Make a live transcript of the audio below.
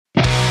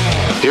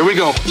Here we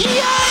go.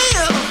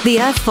 The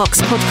Earth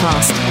Fox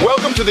Podcast.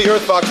 Welcome to the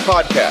Earth Fox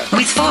Podcast.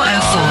 With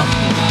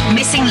 404.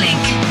 Missing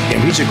Link. Yeah,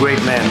 he's a great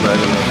man, by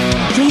the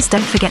way. Please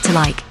don't forget to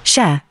like,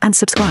 share, and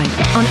subscribe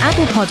on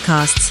Apple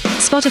Podcasts,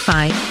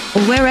 Spotify,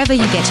 or wherever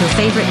you get your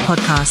favorite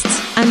podcasts.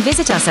 And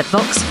visit us at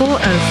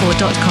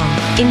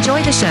vox404.com.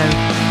 Enjoy the show.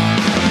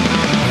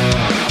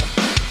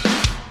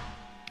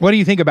 What do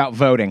you think about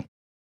voting?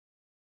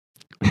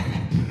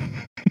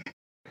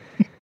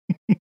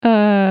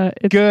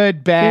 It's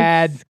good,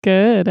 bad. It's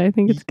good. I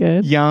think it's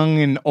good. Young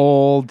and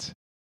old.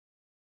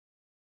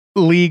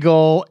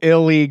 Legal,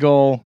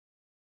 illegal.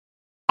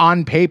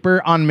 On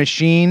paper, on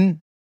machine,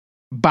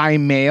 by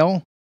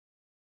mail.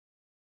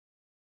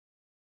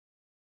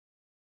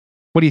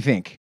 What do you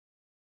think?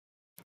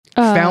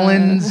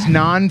 Felons,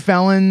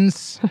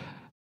 non-felons?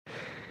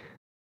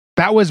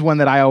 That was one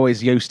that I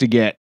always used to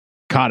get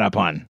caught up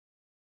on.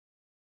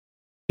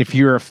 If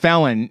you're a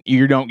felon,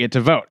 you don't get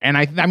to vote. And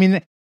I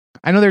mean,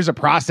 I know there's a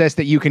process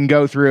that you can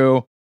go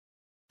through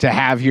to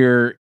have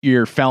your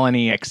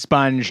felony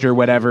expunged or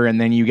whatever,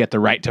 and then you get the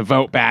right to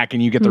vote back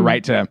and you get the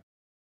right to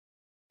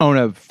own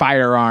a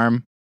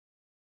firearm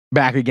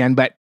back again.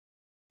 But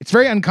it's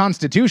very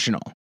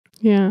unconstitutional.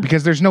 Yeah.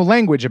 Because there's no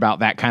language about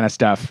that kind of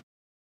stuff.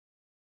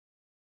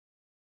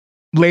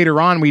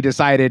 Later on, we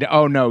decided,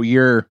 oh no,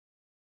 you're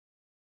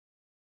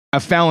a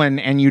felon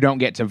and you don't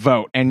get to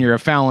vote, and you're a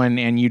felon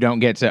and you don't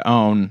get to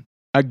own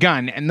a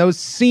gun. And those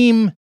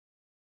seem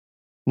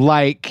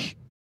like,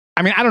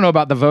 I mean, I don't know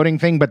about the voting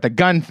thing, but the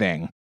gun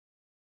thing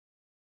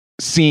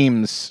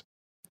seems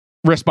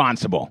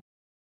responsible.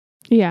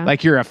 Yeah.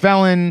 Like you're a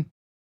felon.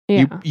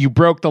 Yeah. You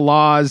broke the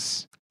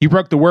laws. You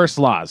broke the worst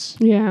laws.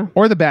 Yeah.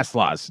 Or the best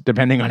laws,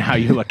 depending on how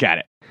you look at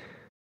it.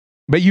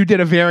 But you did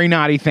a very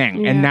naughty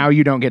thing, and now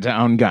you don't get to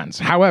own guns.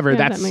 However,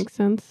 that makes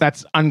sense.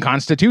 That's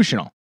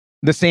unconstitutional.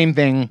 The same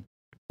thing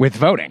with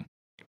voting.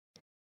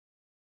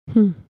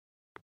 And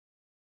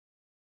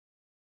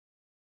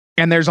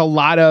there's a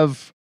lot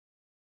of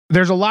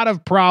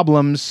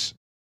problems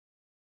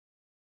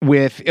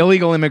with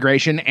illegal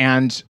immigration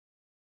and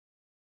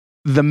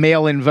the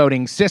mail-in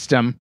voting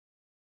system.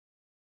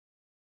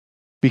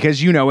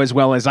 Because you know as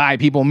well as I,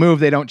 people move,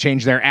 they don't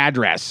change their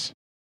address.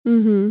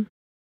 Mm-hmm.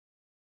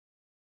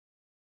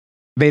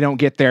 They don't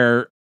get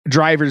their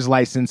driver's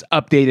license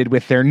updated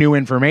with their new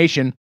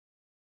information.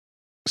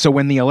 So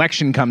when the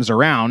election comes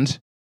around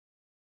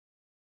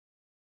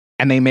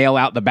and they mail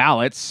out the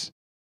ballots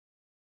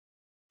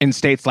in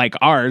states like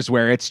ours,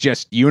 where it's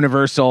just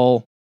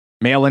universal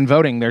mail-in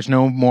voting, there's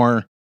no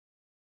more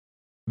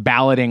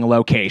balloting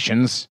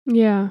locations.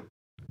 Yeah.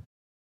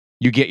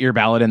 You get your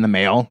ballot in the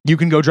mail. You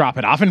can go drop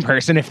it off in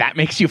person if that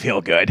makes you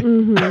feel good.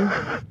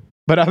 Mm-hmm.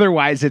 But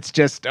otherwise, it's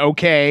just,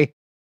 okay,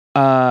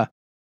 send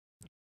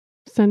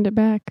it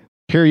back.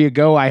 Here you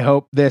go. I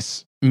hope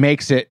this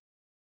makes it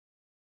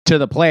to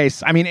the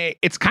place. I mean,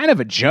 it's kind of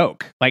a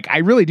joke. Like, I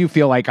really do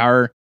feel like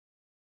our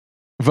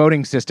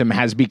voting system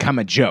has become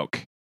a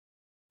joke.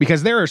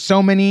 Because there are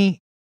so many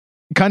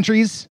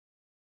countries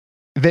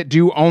that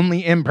do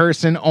only in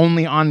person,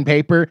 only on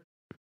paper.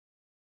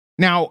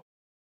 Now,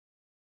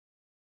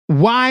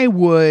 why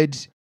would,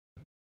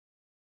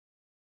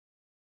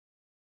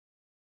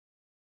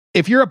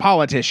 if you're a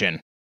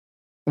politician,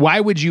 why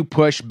would you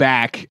push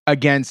back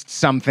against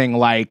something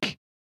like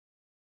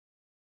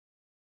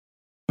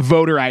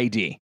voter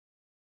ID?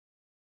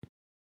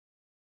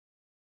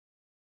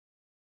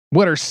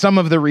 What are some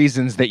of the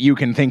reasons that you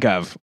can think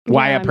of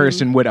why a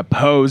person would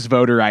oppose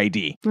voter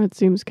ID? That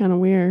seems kind of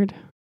weird.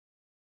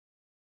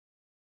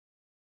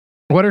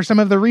 What are some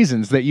of the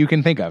reasons that you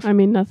can think of? I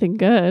mean, nothing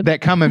good.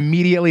 That come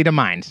immediately to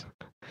mind.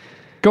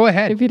 Go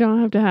ahead. If you don't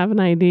have to have an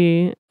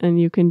ID and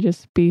you can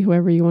just be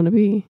whoever you want to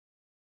be.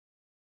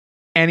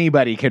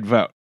 Anybody could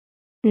vote.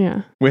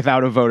 Yeah.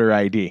 Without a voter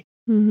ID.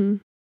 Mm-hmm.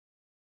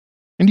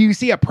 And do you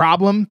see a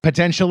problem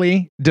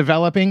potentially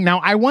developing? Now,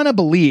 I want to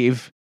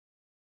believe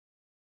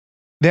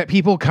that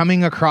people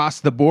coming across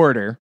the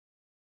border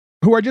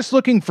who are just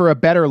looking for a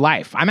better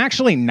life. I'm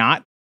actually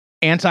not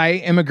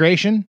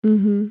anti-immigration.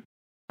 Mm-hmm.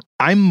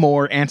 I'm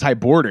more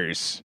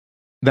anti-borders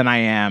than I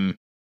am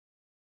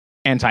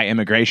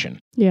anti-immigration.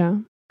 Yeah.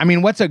 I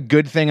mean, what's a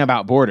good thing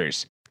about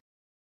borders?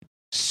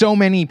 So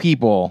many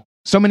people,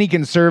 so many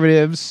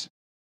conservatives,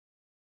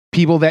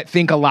 people that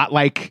think a lot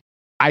like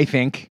I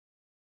think,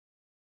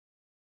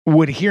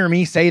 would hear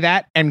me say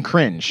that and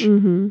cringe.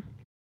 Mm-hmm.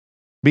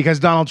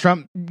 Because Donald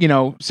Trump,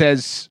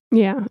 says,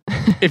 yeah,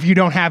 if you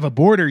don't have a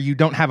border, you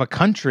don't have a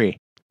country.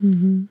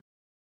 Mm-hmm.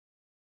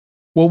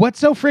 Well, what's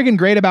so friggin'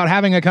 great about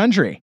having a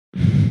country?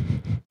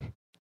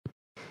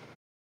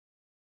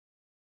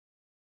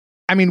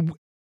 I mean,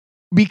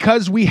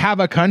 because we have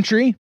a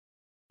country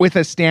with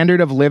a standard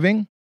of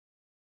living,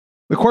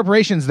 the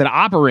corporations that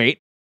operate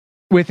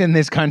within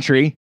this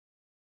country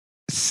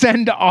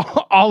send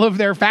all of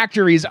their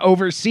factories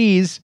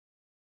overseas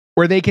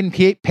where they can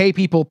pay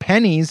people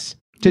pennies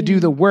to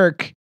do the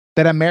work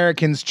that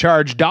Americans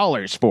charge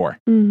dollars for.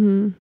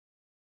 Mm-hmm.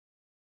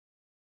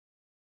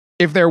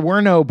 If there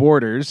were no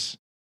borders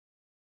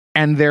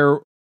and there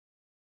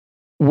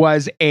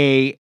was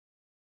a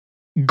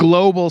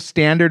global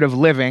standard of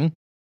living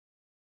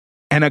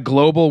and a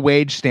global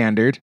wage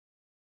standard,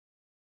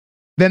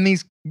 then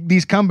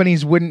these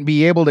companies wouldn't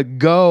be able to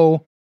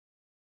go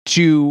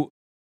to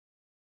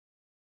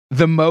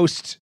the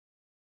most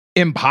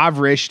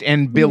impoverished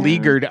and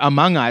beleaguered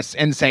among us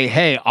and say,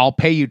 hey, I'll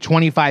pay you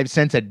 25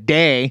 cents a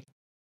day.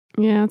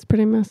 Yeah, it's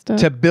pretty messed up.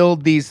 To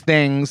build these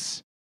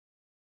things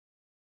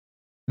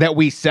that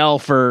we sell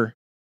for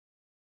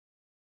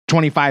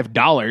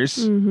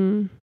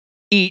 $25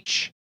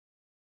 each.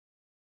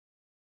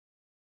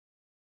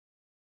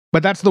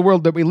 But that's the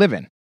world that we live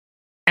in.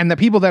 And the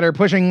people that are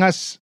pushing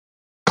us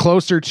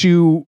closer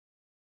to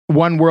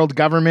one world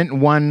government,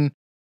 one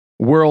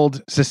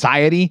world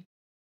society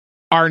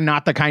are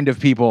not the kind of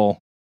people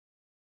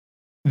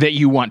that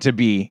you want to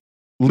be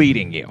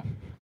leading you.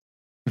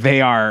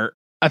 They are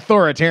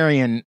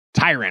authoritarian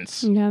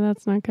tyrants. Yeah,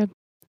 that's not good.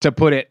 To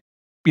put it,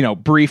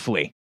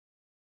 briefly.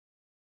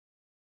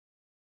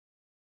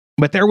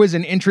 But there was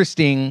an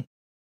interesting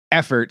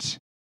effort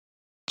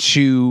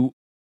to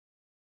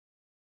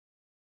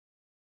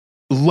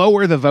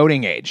lower the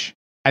voting age.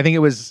 I think it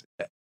was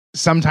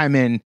sometime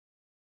in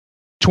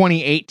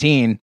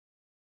 2018.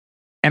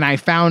 And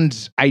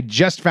I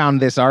just found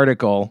this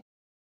article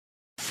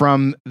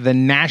from the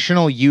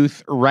National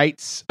Youth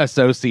Rights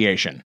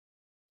Association.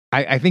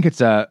 I think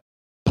it's a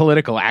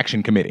political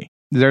action committee.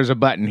 There's a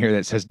button here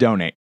that says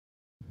donate.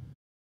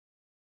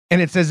 And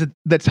it says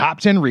the top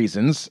 10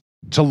 reasons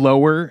to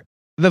lower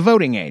the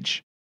voting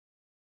age.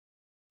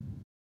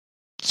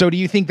 So do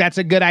you think that's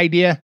a good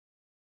idea?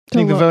 Do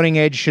you think the voting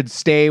age should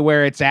stay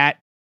where it's at?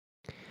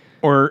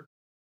 Or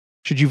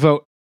should you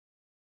vote?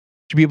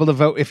 Should you be able to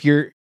vote if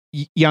you're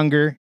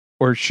younger?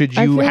 Or should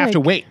you have to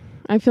wait?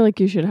 I feel like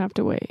you should have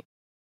to wait.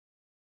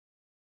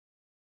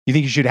 You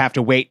think you should have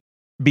to wait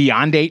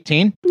beyond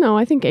 18? No,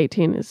 I think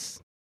 18 is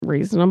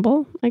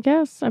reasonable, I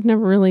guess. I've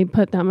never really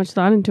put that much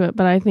thought into it,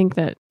 but I think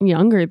that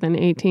younger than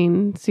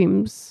 18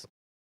 seems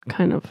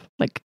kind of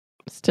like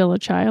still a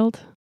child.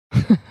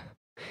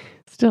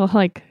 Still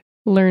like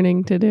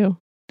learning to do.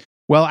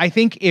 Well, I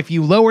think if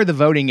you lower the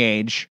voting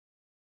age,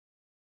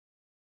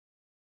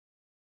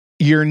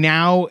 you're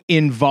now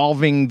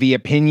involving the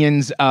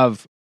opinions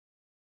of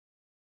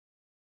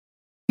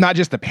not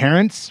just the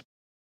parents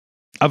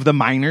of the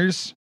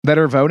minors that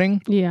are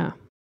voting. Yeah,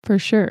 for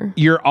sure.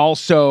 You're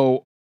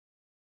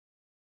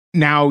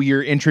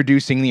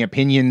introducing the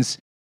opinions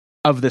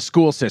of the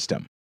school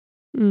system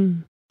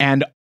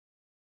and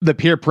the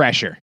peer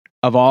pressure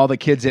of all the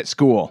kids at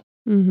school.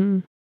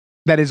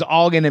 That is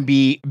all going to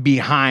be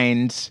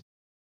behind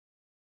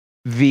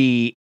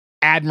the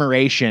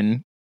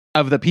admiration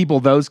of the people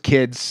those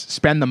kids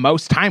spend the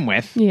most time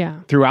with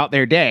throughout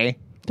their day.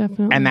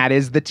 Definitely. And that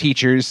is the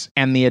teachers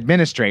and the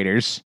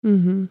administrators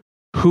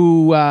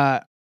who,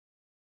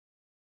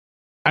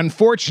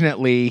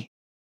 unfortunately,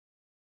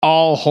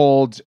 all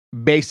hold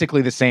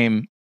basically the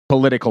same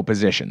political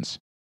positions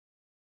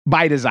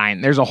by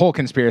design. There's a whole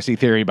conspiracy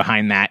theory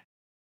behind that,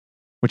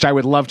 which I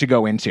would love to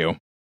go into.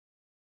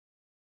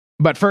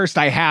 But first,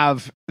 I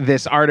have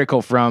this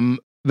article from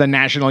the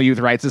National Youth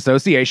Rights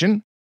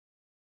Association.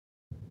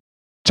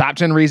 Top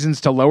 10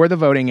 reasons to lower the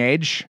voting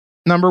age.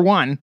 Number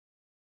 1,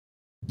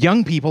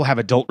 young people have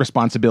adult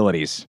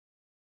responsibilities,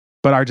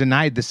 but are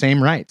denied the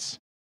same rights.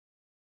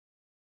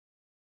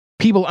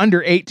 People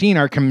under 18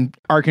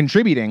 are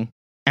contributing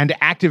and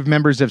active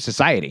members of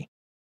society.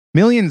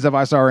 Millions of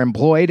us are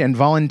employed and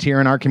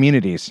volunteer in our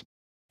communities.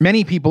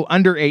 Many people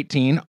under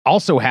 18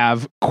 also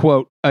have,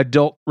 quote,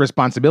 adult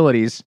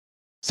responsibilities,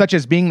 such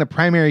as being the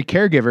primary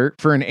caregiver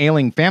for an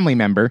ailing family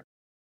member,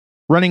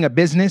 running a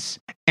business,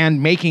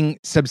 and making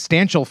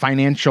substantial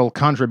financial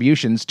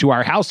contributions to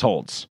our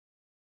households.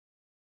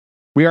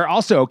 We are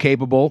also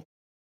capable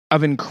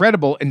of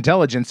incredible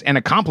intelligence and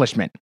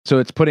accomplishment. So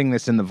it's putting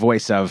this in the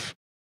voice of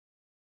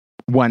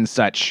one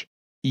such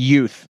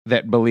youth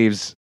that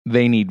believes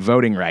they need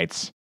voting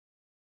rights.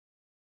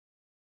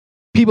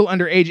 People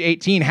under age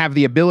 18 have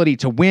the ability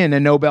to win a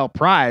Nobel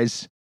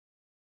Prize,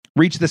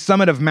 reach the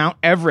summit of Mount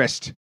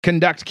Everest,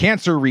 conduct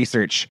cancer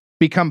research,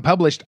 become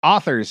published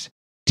authors,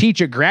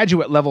 teach a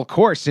graduate-level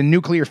course in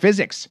nuclear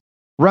physics,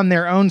 run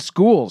their own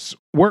schools,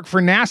 work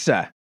for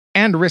NASA,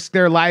 and risk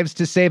their lives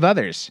to save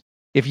others.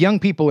 If young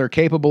people are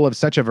capable of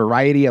such a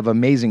variety of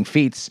amazing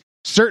feats,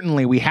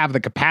 certainly we have the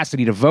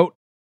capacity to vote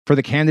for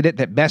the candidate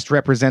that best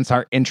represents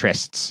our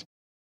interests.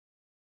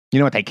 You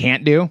know what they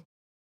can't do?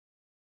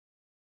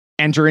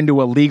 Enter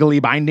into a legally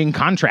binding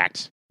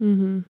contract.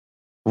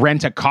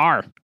 Rent a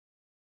car.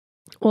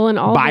 Well, and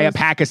buy a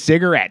pack of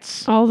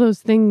cigarettes. All those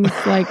things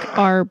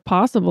are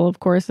possible, of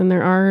course, and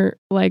there are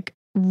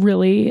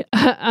really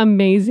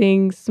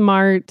amazing,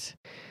 smart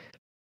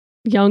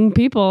young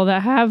people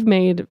that have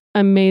made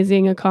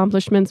amazing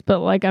accomplishments,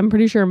 but I'm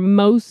pretty sure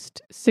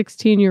most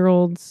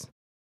 16-year-olds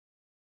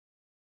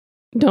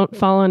don't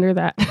fall under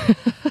that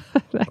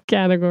that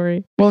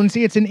category. Well, and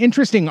see, it's an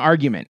interesting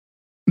argument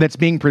that's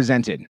being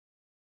presented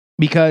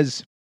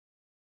because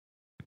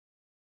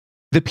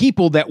the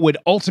people that would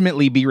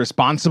ultimately be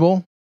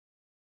responsible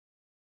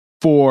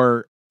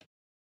for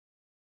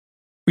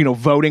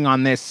voting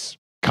on this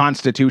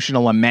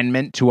constitutional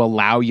amendment to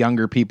allow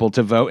younger people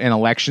to vote in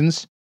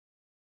elections,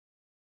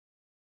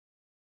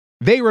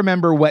 they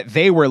remember what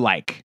they were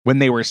like when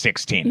they were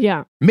 16.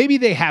 Yeah. Maybe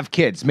they have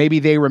kids. Maybe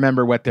they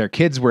remember what their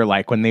kids were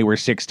like when they were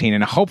 16,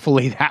 and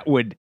hopefully that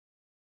would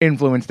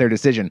influence their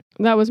decision.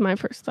 That was my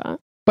first thought.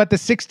 But the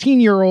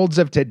 16-year-olds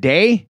of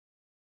today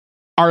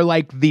are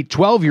like the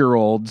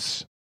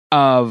 12-year-olds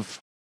of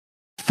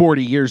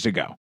 40 years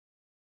ago.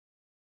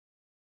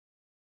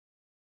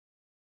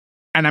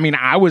 And I mean,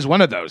 I was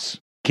one of those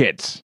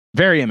kids.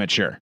 Very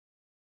immature.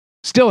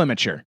 Still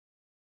immature.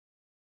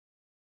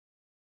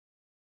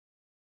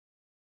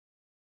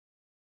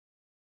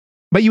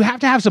 But you have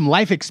to have some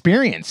life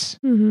experience.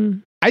 Mm-hmm.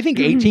 I think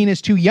 18 is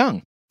too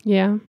young.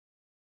 Yeah.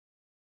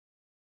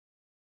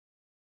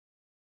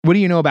 What do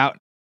you know about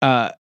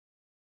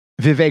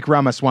Vivek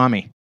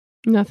Ramaswamy?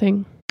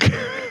 Nothing.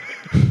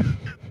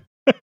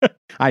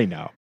 I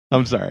know.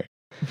 I'm sorry.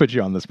 Put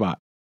you on the spot.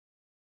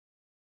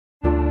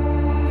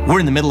 We're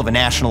in the middle of a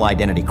national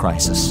identity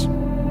crisis.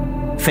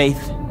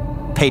 Faith,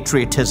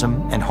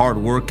 patriotism, and hard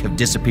work have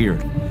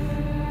disappeared,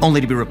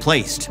 only to be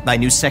replaced by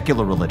new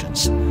secular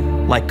religions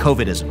like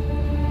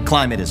COVIDism,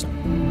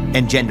 climatism,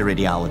 and gender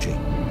ideology.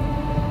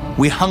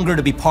 We hunger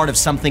to be part of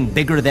something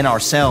bigger than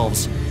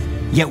ourselves,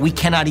 yet we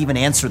cannot even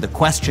answer the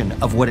question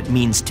of what it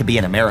means to be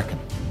an American.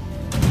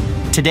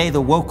 Today,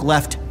 the woke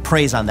left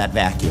preys on that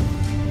vacuum.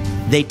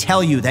 They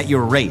tell you that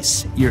your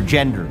race, your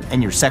gender,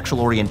 and your sexual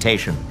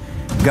orientation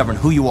govern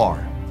who you are,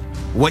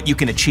 what you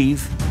can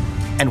achieve,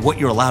 and what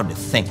you're allowed to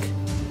think.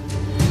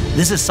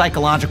 This is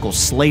psychological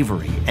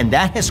slavery, and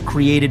that has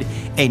created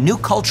a new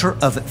culture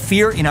of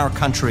fear in our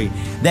country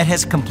that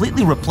has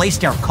completely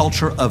replaced our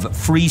culture of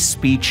free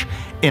speech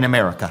in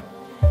America.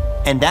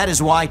 And that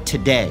is why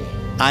today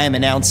I am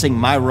announcing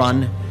my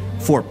run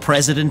for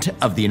President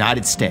of the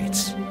United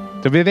States.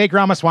 So Vivek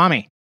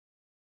Ramaswamy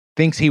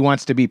thinks he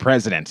wants to be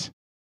president.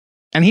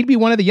 And he'd be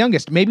one of the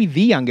youngest, maybe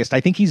the youngest.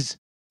 I think he's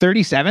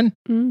 37.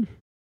 Mm.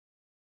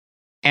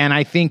 And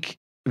I think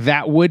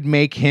that would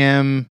make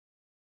him,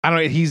 I don't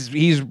know,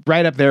 he's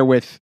right up there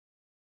with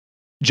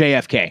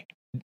JFK.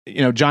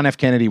 John F.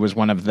 Kennedy was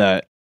one of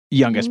the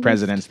youngest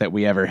presidents that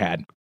we ever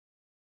had.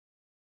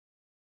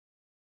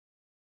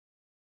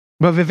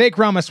 But Vivek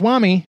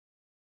Ramaswamy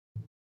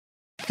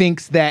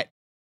thinks that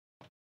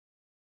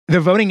the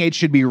voting age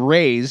should be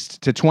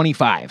raised to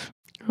 25.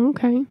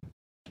 Okay.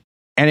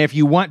 And if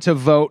you want to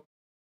vote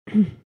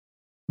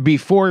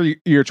before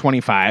you're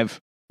 25,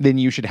 then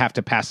you should have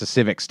to pass a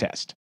civics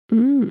test.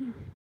 Mm.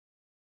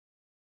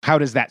 How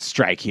does that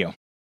strike you?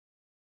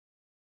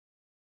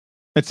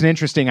 It's an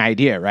interesting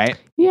idea, right?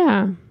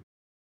 Yeah.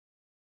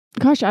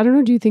 Gosh, I don't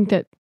know. Do you think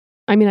that,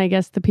 I mean, I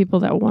guess the people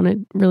that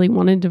really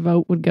wanted to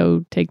vote would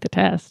go take the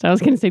test. I was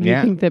going to say, do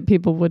you think that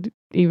people would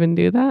even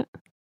do that?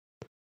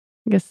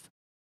 I guess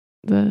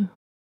the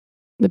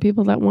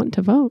people that want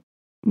to vote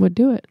would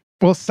do it.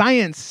 Well,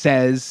 science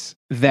says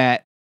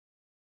that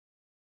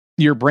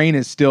your brain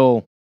is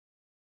still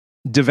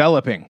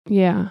developing.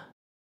 Yeah.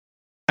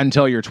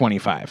 Until you're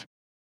 25.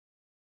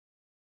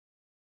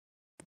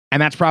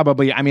 And that's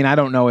probably, I mean, I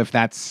don't know if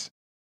that's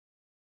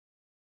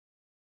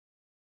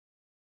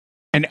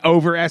an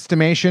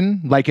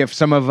overestimation. Like if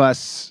some of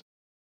us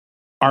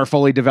are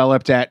fully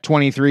developed at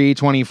 23,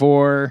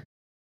 24,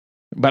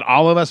 but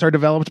all of us are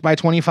developed by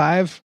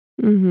 25.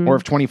 Mm-hmm. Or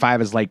if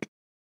 25 is like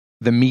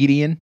the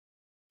median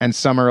and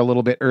some are a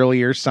little bit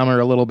earlier, some are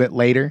a little bit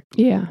later.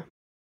 Yeah.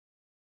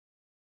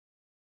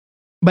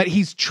 But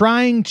he's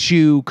trying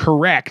to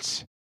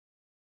correct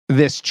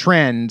this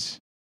trend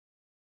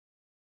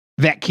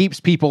that keeps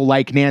people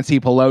like Nancy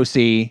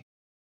Pelosi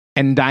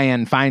and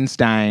Dianne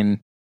Feinstein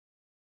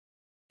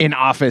in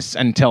office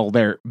until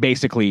they're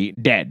basically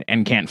dead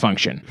and can't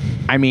function.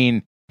 I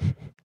mean,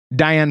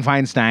 Dianne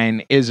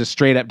Feinstein is a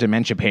straight up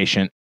dementia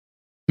patient.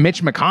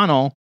 Mitch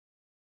McConnell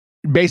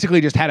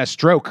basically just had a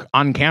stroke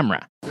on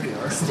camera. Well,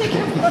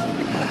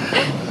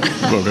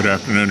 good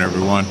afternoon,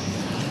 everyone.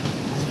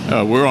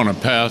 We're on a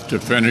path to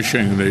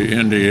finishing the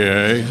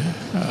NDA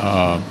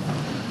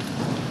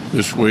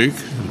this week.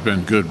 It's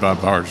been good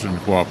bipartisan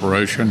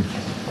cooperation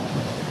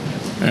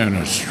and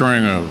a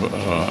string of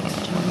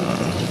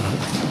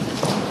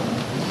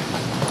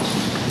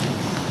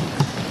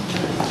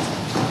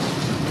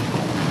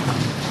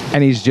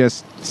and he's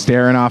just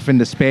staring off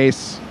into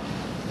space.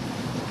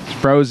 It's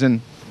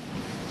frozen.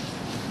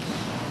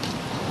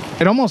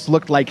 It almost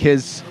looked like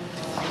his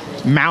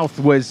mouth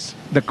was,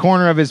 the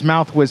corner of his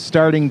mouth was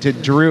starting to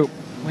droop,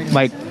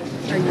 like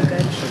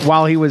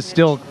while he was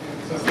still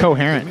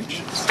coherent.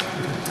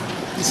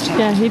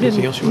 Yeah, he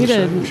didn't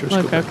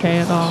look okay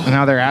at all. And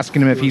now they're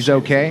asking him if he's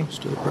okay.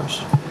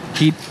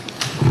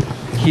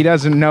 He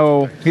doesn't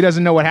know. He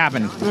doesn't know what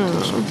happened.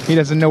 He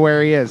doesn't know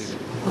where he is.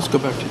 Let's go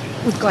back to you.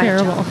 It's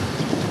terrible.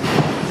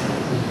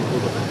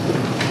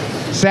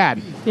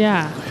 Sad.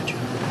 Yeah.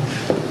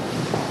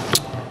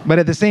 But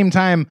at the same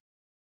time,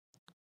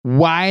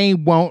 why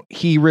won't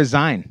he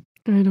resign?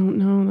 I don't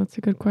know. That's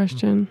a good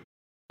question.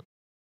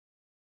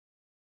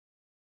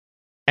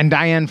 And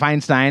Dianne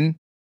Feinstein.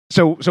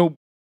 So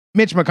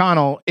Mitch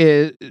McConnell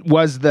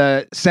was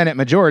the Senate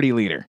Majority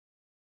Leader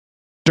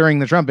during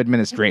the Trump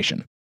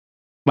administration.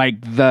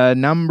 Like the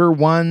number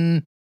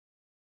one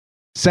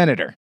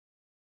senator.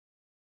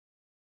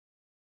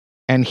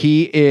 And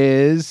he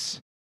is,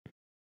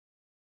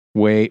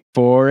 wait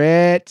for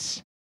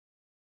it.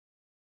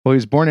 Well, he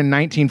was born in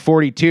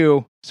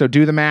 1942, so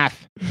do the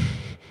math.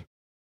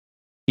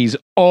 He's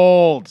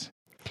old.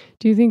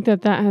 Do you think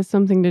that has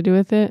something to do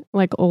with it?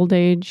 Like old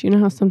age? You know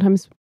how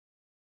sometimes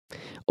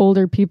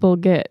older people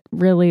get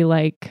really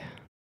like,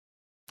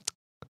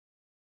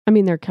 I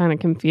mean, they're kind of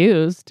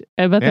confused,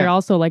 but they're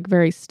also like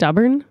very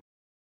stubborn.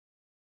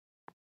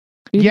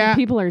 Do you think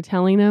people are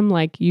telling them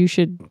like you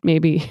should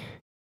maybe,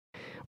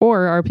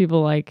 or are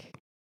people like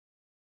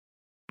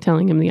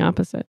telling him the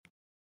opposite?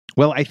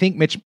 Well, I think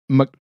Mitch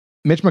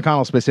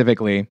McConnell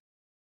specifically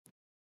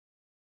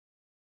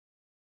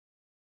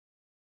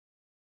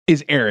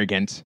is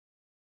arrogant.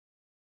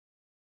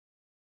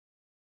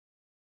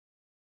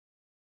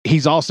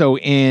 He's also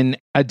in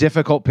a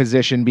difficult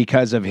position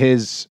because of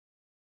his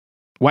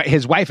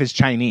wife is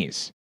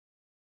Chinese.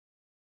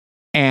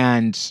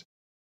 And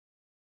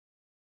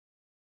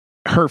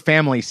her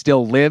family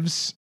still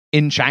lives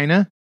in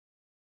China.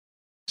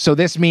 So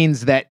this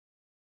means that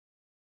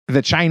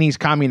the Chinese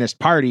Communist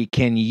Party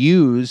can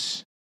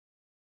use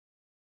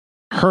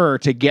her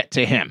to get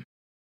to him.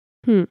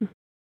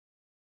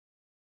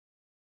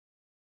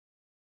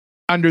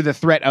 Under the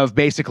threat of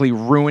basically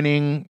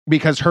ruining,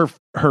 because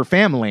her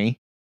family,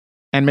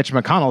 and Mitch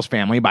McConnell's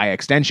family by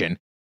extension,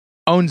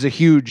 owns a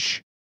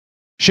huge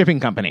shipping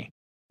company,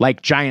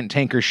 like giant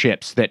tanker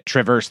ships that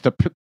traverse the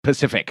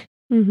Pacific.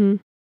 Mm-hmm.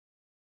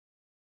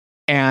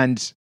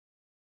 And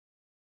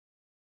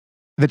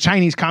the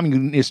Chinese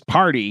Communist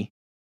Party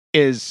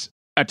is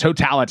a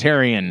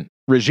totalitarian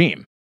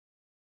regime.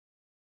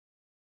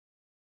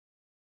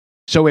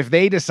 So if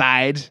they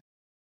decide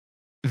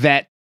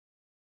that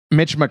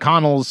Mitch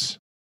McConnell's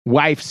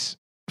wife's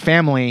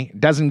family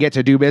doesn't get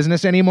to do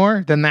business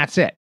anymore, then that's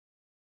it.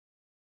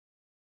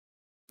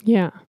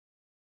 Yeah.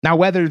 Now,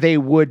 whether they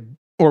would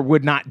or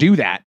would not do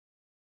that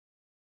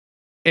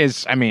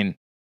is, I mean,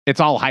 it's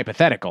all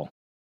hypothetical.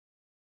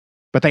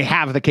 But they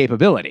have the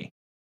capability.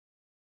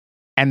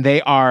 And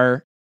they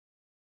are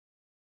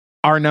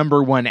our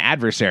number one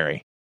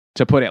adversary,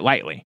 to put it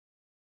lightly.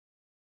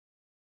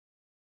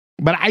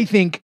 But I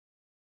think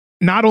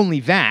not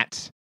only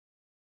that,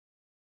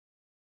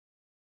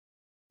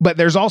 but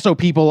there's also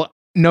people,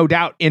 no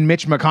doubt, in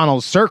Mitch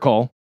McConnell's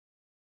circle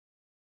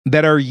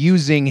that are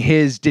using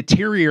his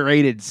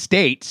deteriorated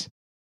state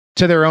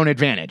to their own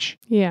advantage.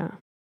 Yeah.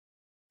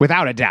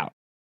 Without a doubt.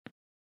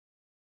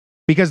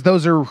 Because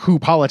those are who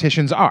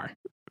politicians are.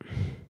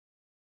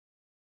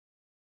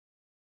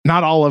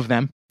 Not all of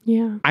them.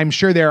 Yeah. I'm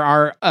sure there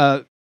are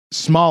a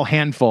small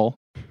handful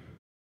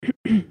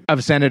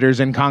of senators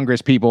and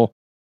Congress people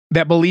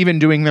that believe in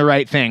doing the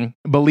right thing,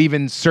 believe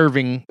in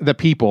serving the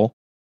people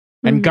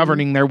and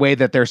governing their way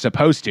that they're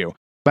supposed to.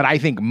 But I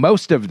think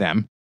most of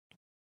them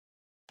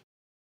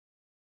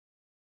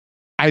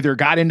either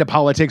got into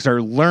politics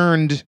or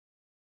learned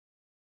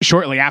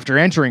shortly after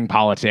entering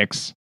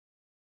politics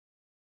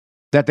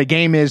that the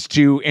game is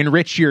to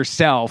enrich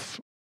yourself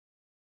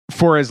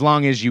for as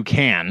long as you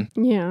can.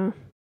 Yeah.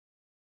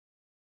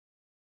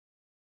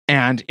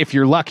 And if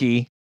you're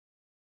lucky,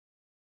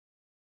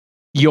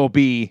 you'll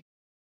be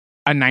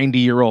a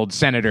 90-year-old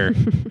senator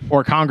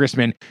or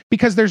congressman,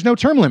 because there's no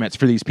term limits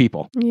for these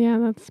people. Yeah,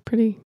 that's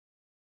pretty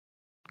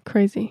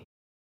crazy.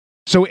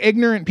 So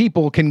ignorant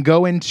people can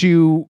go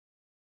into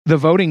the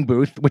voting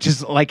booth, which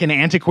is like an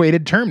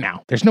antiquated term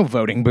now. There's no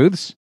voting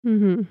booths.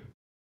 Mm-hmm.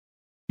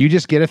 You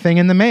just get a thing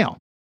in the mail.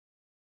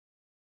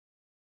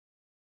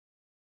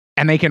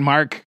 And they can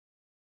mark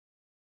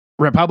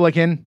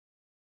Republican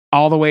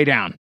all the way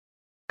down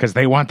because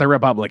they want the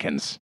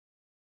Republicans.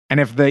 And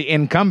if the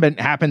incumbent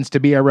happens to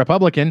be a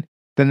Republican,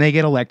 then they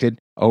get elected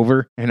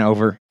over and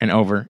over and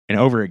over and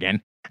over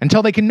again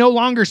until they can no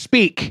longer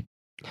speak.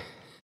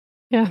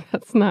 Yeah,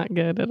 that's not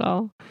good at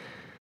all.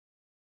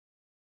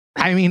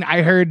 I mean,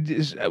 I heard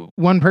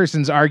one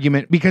person's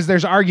argument, because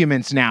there's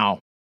arguments now,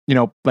 you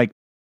know, like,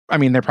 I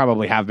mean, there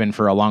probably have been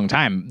for a long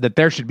time, that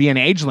there should be an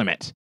age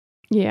limit.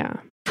 Yeah.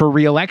 For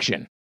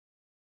re-election.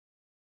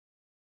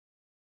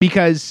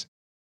 Because,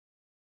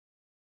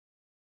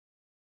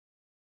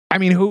 I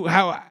mean,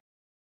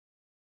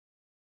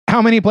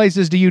 how many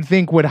places do you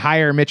think would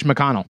hire Mitch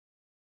McConnell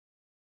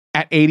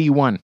at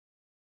 81?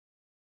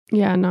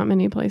 Yeah, not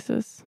many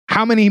places.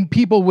 How many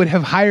people would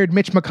have hired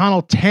Mitch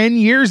McConnell 10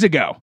 years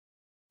ago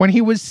when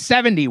he was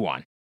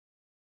 71?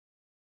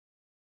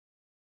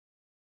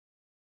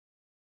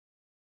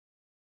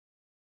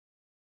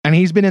 And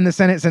he's been in the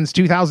Senate since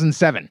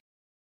 2007.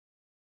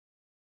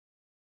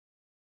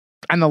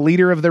 And the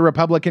leader of the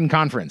Republican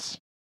conference.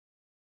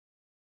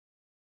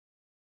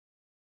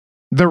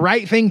 The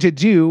right thing to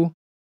do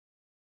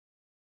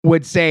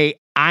would say,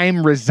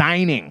 I'm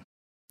resigning.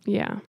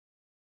 Yeah.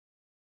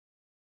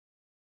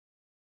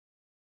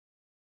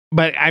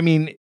 But I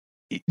mean,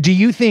 do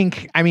you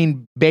think, I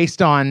mean,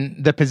 based on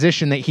the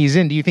position that he's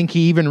in, do you think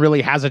he even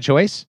really has a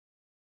choice?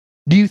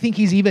 Do you think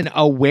he's even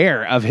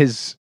aware of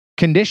his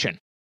condition?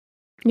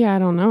 Yeah, I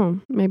don't know.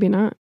 Maybe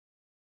not.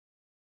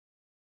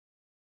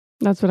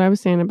 That's what I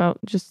was saying about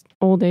just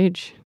old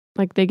age.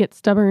 Like they get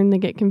stubborn, they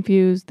get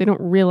confused. They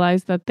don't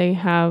realize that they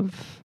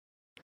have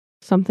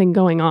something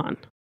going on.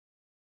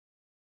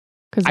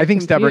 I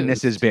think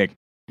stubbornness is big.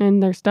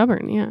 And they're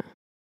stubborn, yeah.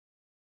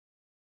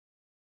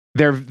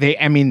 They've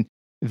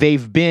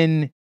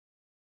been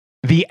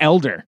the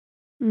elder,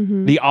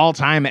 the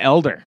all-time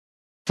elder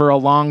for a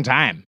long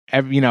time,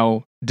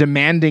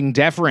 demanding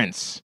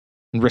deference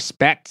and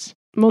respect.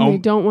 Well, they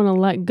don't want to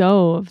let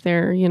go of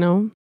their,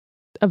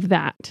 of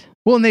that.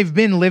 Well, and they've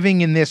been living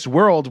in this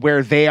world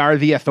where they are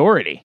the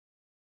authority.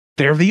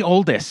 They're the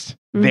oldest.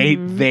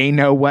 They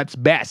know what's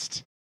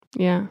best.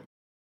 Yeah.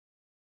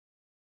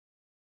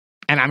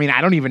 And I mean,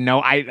 I don't even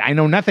know. I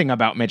know nothing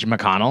about Mitch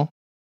McConnell.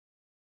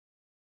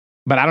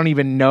 But I don't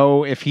even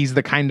know if he's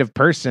the kind of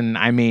person,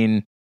 I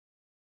mean,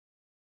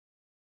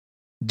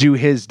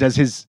 does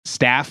his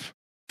staff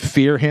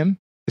fear him?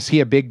 Is he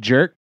a big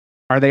jerk?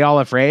 Are they all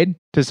afraid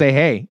to say,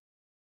 hey,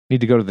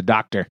 need to go to the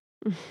doctor?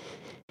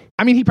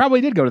 I mean, he probably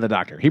did go to the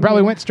doctor. He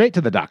probably went straight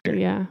to the doctor.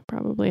 Yeah,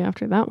 probably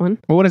after that one.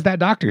 Well, what does that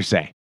doctor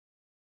say?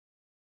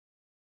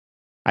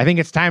 I think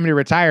it's time to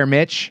retire,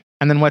 Mitch.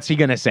 And then what's he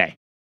going to say?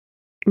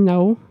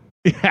 No.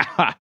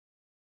 Yeah.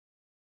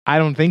 I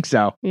don't think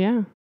so.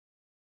 Yeah.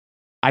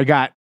 I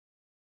got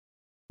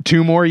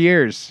 2 more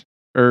years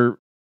or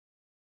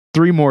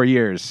 3 more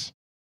years.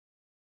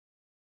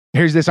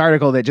 Here's this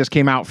article that just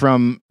came out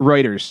from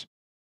Reuters.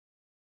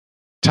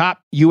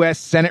 Top U.S.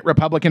 Senate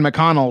Republican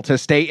McConnell to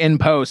stay in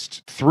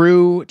post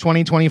through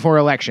 2024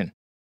 election.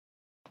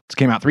 This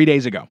came out 3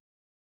 days ago.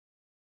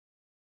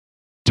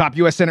 Top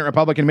U.S. Senate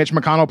Republican Mitch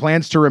McConnell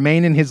plans to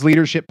remain in his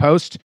leadership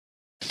post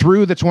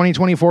through the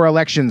 2024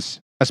 elections,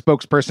 a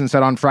spokesperson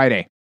said on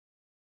Friday.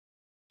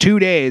 2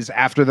 days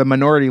after the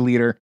minority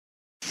leader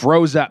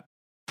froze up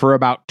for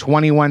about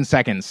 21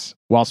 seconds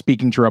while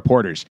speaking to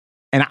reporters.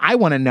 And I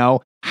want to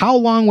know, how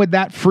long would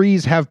that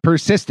freeze have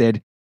persisted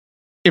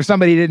if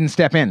somebody didn't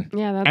step in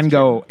and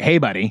go, hey,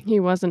 buddy?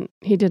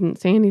 He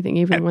didn't say anything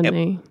even when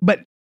they...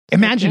 But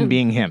imagine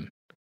being him.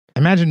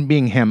 Imagine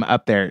being him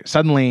up there.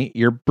 Suddenly,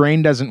 your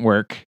brain doesn't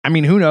work. I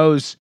mean, who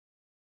knows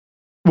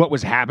what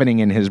was happening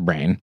in his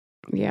brain?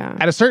 Yeah.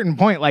 At a certain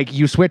point, like,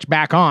 you switch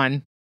back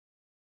on,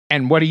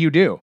 and what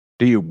do?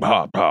 Do you...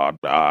 I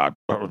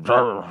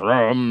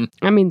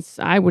mean,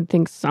 I would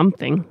think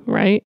something,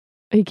 right?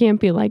 He can't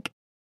be like,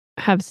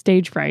 have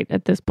stage fright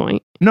at this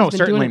point. No, He's been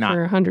certainly doing it not.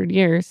 For 100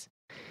 years.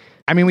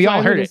 I mean, we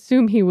all heard it. I would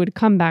assume he would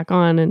come back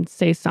on and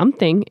say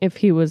something if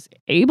he was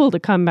able to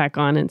come back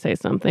on and say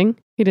something.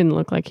 He didn't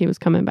look like he was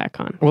coming back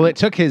on. Well, it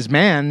took his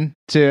man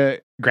to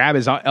grab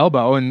his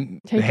elbow and,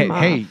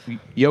 hey,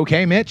 you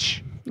okay,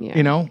 Mitch?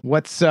 Yeah.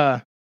 What's,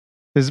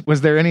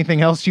 was there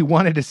anything else you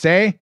wanted to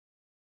say?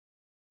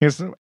 It's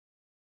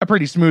a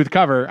pretty smooth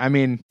cover. I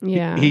mean,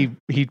 yeah. he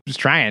was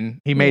trying.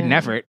 He made an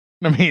effort.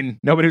 I mean,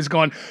 nobody was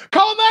going,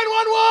 call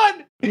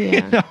 911!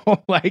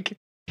 Yeah.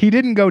 He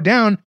didn't go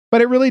down,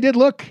 but it really did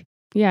look.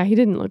 Yeah, he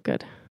didn't look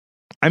good.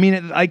 I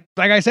mean, like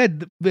I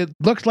said, it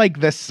looked like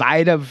the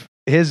side of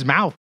his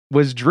mouth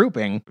was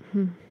drooping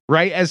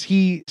right as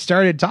he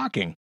started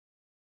talking.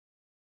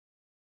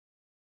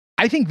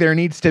 I think there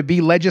needs to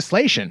be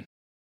legislation.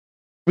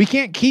 We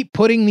can't keep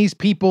putting these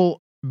people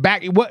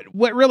back. What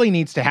really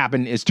needs to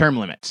happen is term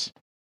limits.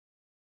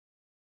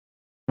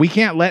 We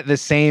can't let the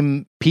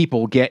same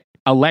people get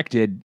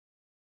elected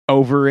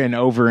over and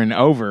over and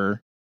over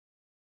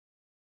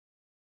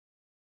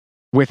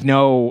with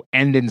no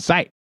end in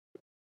sight.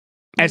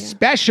 Yeah.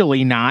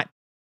 Especially not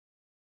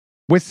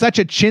with such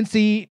a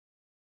chintzy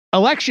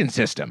election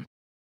system.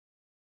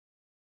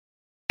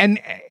 And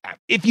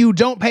if you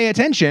don't pay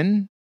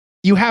attention,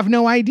 you have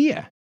no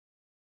idea.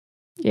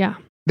 Yeah.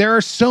 There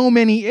are so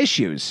many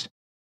issues,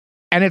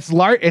 and it's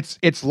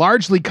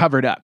largely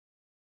covered up.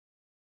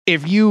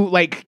 If you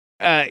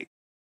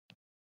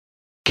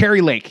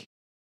Carrie Lake.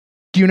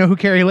 Do you know who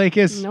Carrie Lake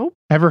is? Nope.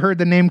 Ever heard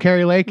the name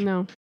Carrie Lake?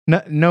 No.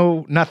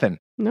 No, nothing.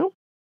 Nope.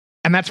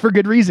 And that's for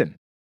good reason.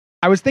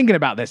 I was thinking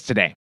about this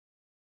today.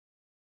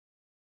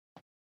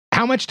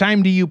 How much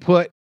time do you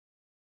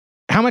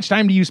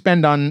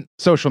spend on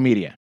social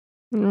media?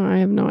 No, I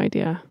have no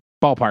idea.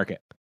 Ballpark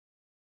it.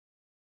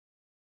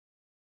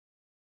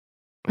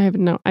 I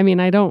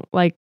don't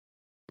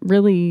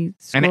really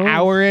an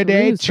hour a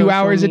day, 2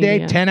 hours a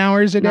day, 10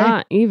 hours a day?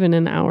 Not even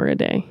an hour a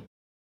day.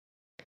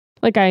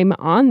 Like I'm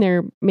on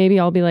there, maybe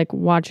I'll be like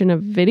watching a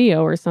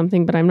video or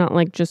something, but I'm not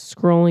like just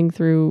scrolling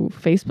through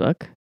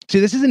Facebook. See,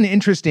 this is an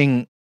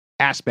interesting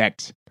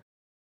aspect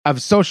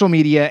of social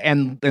media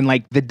and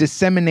like the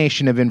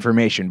dissemination of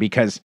information,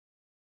 because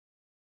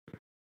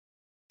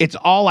it's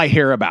all I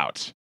hear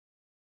about.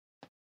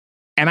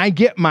 And I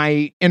get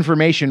my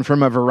information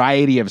from a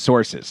variety of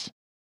sources.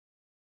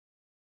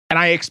 And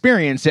I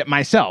experience it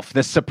myself,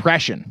 the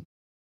suppression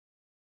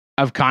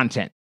of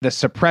content, the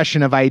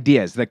suppression of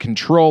ideas, the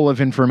control of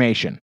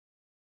information.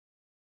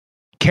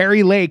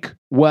 Carrie Lake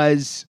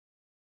was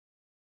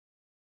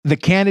the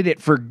candidate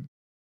for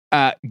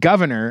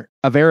governor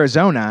of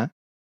Arizona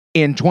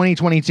in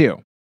 2022.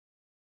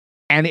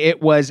 And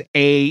it was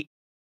a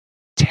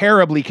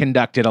terribly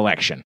conducted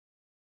election.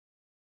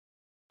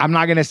 I'm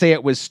not going to say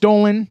it was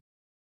stolen,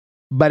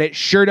 but it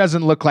sure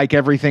doesn't look like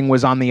everything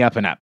was on the up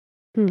and up,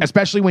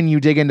 especially when you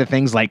dig into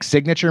things like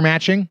signature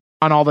matching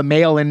on all the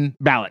mail-in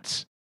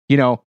ballots. You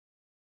know,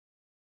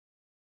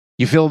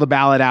 you fill the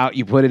ballot out,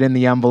 you put it in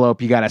the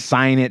envelope, you got to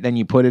sign it, then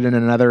you put it in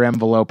another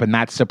envelope, and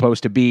that's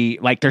supposed to be,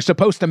 like, they're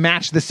supposed to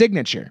match the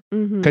signature.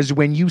 Because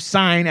when you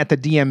sign at the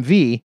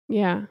DMV,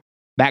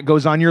 that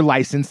goes on your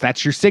license.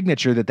 That's your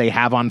signature that they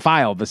have on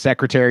file. The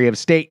Secretary of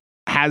State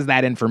has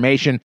that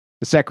information.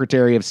 The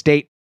Secretary of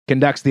State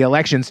conducts the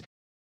elections.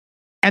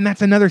 And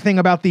that's another thing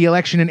about the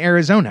election in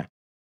Arizona.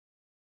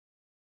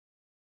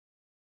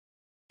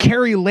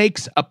 Carrie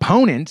Lake's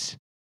opponent,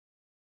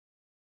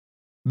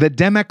 the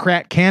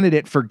Democrat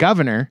candidate for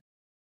governor,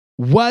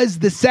 was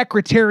the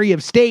Secretary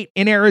of State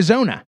in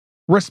Arizona,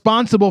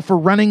 responsible for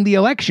running the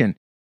election.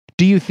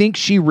 Do you think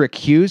she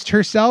recused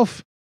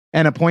herself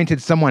and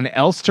appointed someone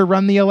else to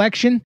run the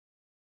election?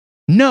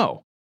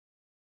 No.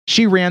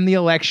 She ran the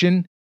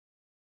election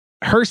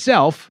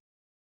herself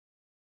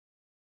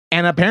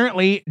and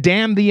apparently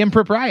damned the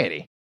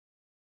impropriety.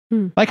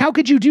 Like, how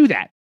could you do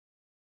that?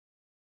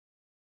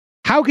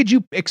 How could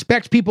you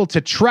expect people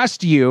to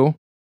trust you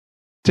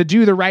to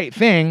do the right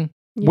thing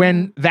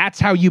when that's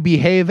how you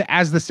behave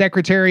as the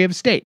Secretary of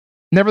State?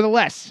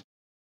 Nevertheless,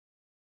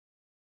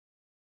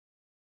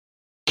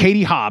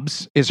 Katie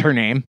Hobbs is her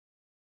name.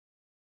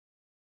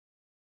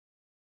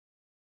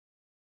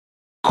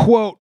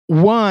 Quote,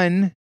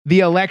 won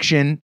the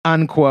election,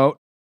 unquote,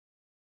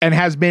 and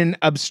has been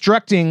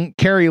obstructing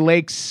Carrie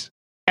Lake's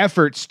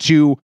efforts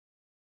to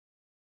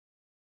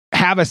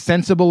have a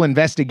sensible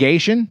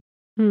investigation,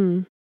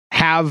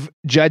 have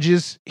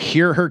judges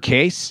hear her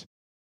case.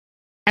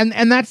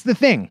 And that's the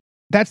thing.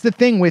 That's the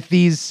thing with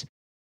these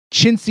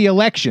chintzy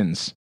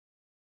elections.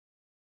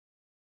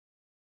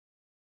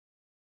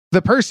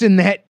 The person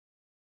that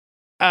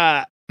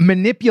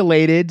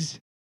manipulated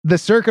the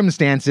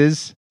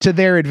circumstances to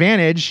their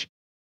advantage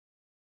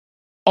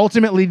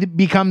ultimately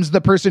becomes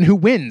the person who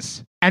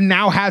wins and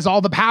now has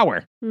all the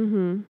power.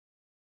 And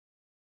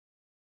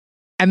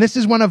this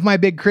is one of my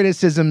big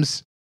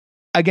criticisms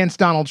against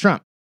Donald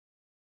Trump.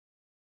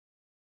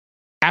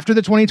 After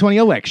the 2020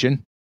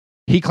 election,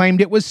 he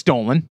claimed it was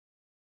stolen,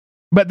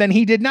 but then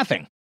he did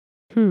nothing.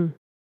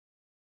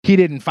 He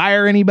didn't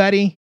fire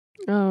anybody.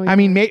 I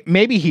mean,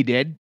 maybe he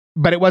did,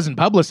 but it wasn't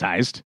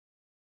publicized.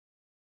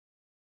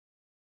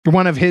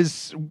 One of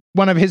his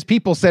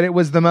people said it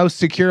was the most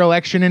secure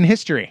election in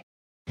history,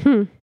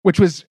 which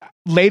was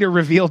later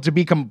revealed to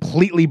be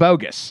completely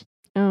bogus.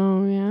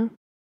 Oh, yeah.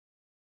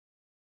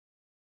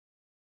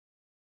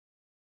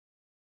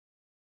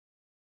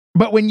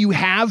 But when you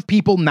have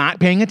people not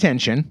paying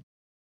attention,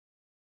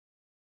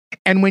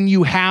 and when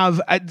you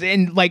have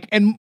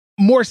and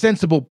more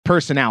sensible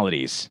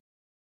personalities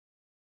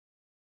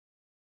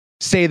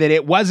say that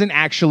it wasn't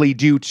actually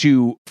due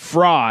to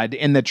fraud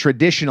in the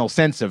traditional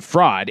sense of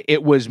fraud,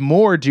 it was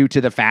more due to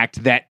the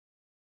fact that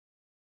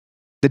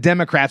the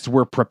Democrats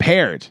were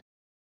prepared.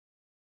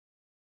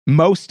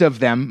 Most of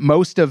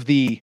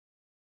the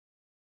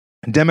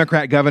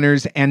Democrat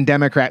governors and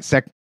Democrat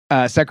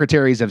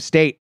secretaries of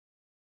state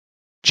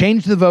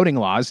changed the voting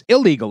laws,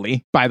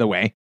 illegally, by the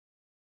way,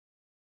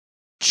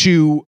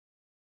 to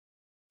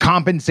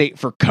compensate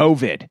for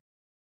COVID.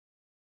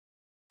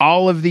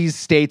 All of these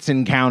states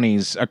and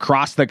counties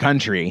across the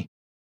country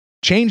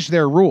changed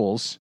their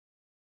rules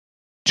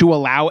to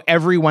allow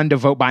everyone to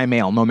vote by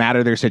mail, no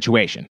matter their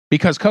situation,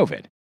 because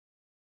COVID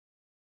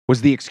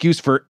was the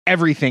excuse for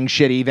everything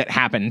shitty that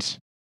happened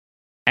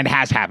and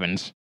has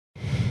happened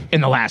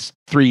in the last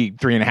three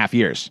and a half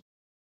years.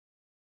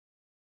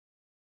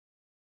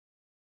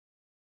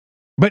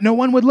 But no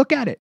one would look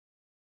at it.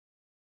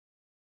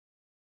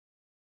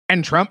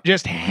 And Trump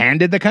just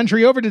handed the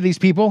country over to these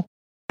people,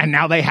 and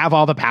now they have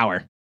all the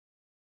power.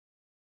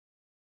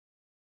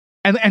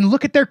 And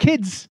look at their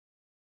kids.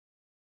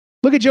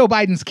 Look at Joe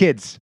Biden's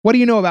kids. What do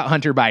you know about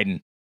Hunter Biden?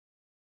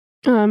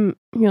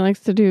 He likes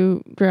to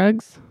do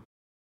drugs.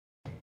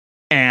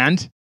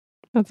 And?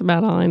 That's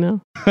about all I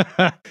know.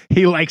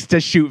 He likes to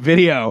shoot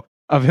video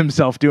of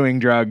himself doing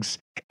drugs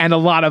and a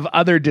lot of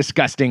other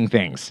disgusting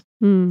things.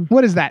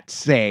 What does that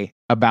say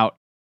about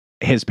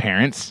his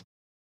parents?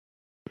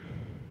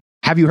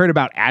 Have you heard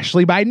about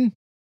Ashley Biden?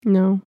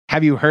 No.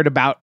 Have you heard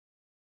about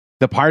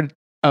the part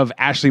of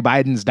Ashley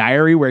Biden's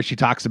diary where she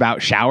talks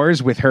about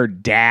showers with her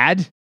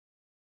dad,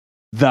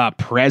 the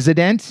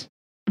president?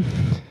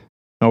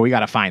 Oh, we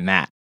got to find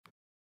that.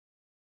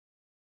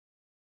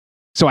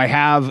 So I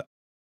have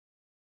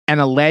an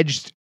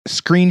alleged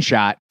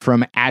screenshot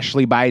from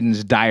Ashley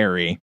Biden's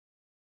diary,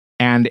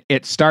 and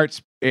it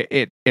starts,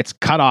 it's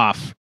cut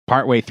off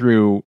partway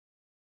through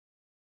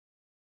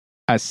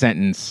a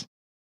sentence,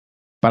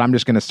 but I'm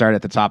just going to start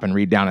at the top and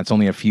read down. It's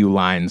only a few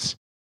lines.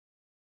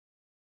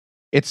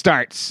 It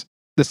starts,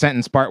 the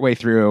sentence partway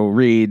through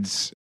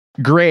reads,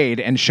 grade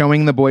and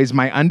showing the boys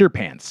my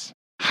underpants.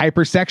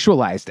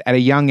 Hypersexualized at a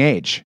young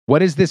age. What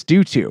does this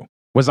due to?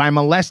 Was I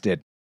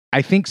molested?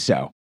 I think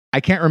so. I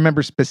can't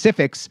remember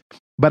specifics,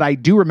 but I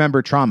do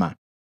remember trauma.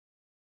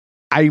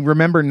 I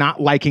remember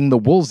not liking the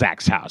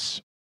Woolzacks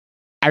house.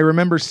 I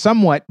remember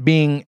somewhat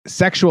being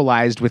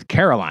sexualized with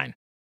Caroline.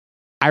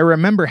 I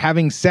remember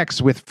having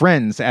sex with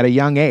friends at a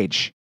young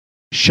age.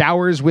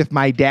 Showers with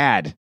my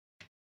dad.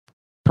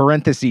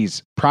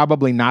 Parentheses,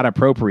 probably not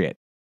appropriate.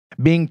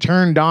 Being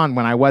turned on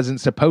when I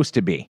wasn't supposed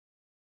to be.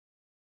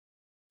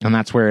 And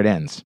that's where it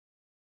ends.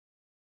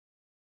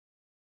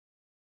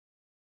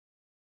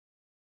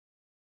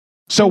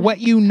 So what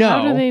you know...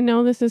 How do they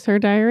know this is her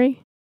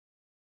diary?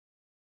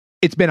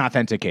 It's been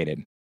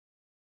authenticated.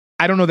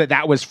 I don't know that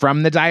that was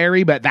from the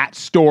diary, but that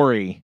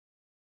story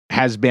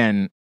has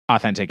been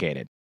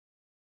authenticated.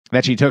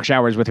 That she took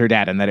showers with her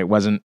dad and that it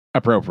wasn't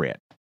appropriate.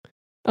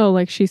 Oh,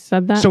 like she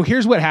said that? So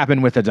here's what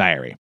happened with the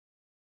diary.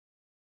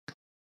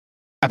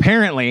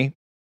 Apparently,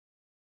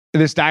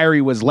 this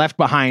diary was left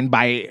behind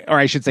by, or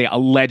I should say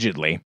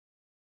allegedly,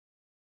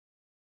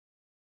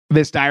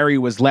 this diary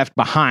was left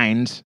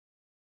behind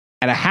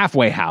at a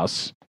halfway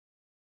house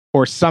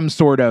or some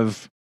sort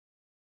of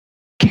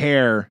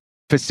care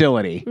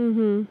facility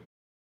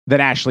that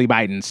Ashley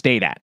Biden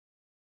stayed at.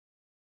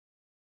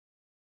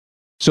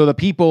 So the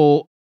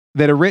people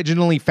that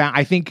originally found,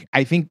 I think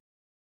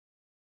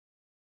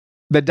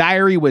the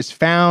diary was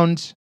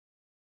found,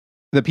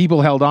 the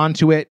people held on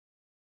to it,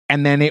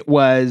 and then it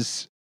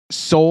was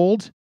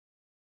sold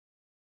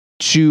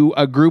to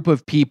a group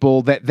of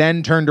people that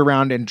then turned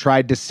around and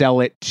tried to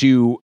sell it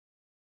to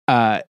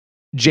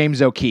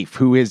James O'Keefe,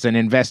 who is an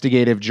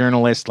investigative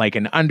journalist, like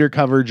an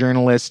undercover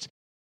journalist.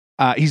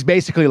 He's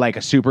basically like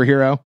a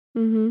superhero.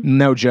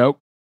 No joke.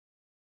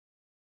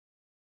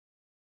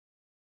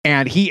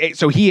 And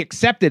he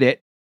accepted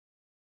it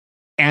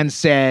and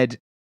said,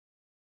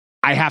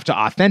 I have to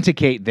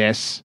authenticate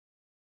this.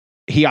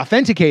 He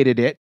authenticated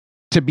it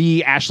to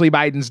be Ashley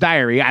Biden's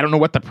diary. I don't know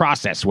what the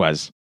process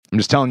was. I'm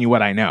just telling you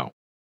what I know.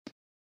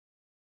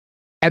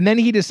 And then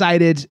he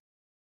decided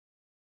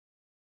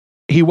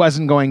he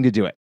wasn't going to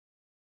do it.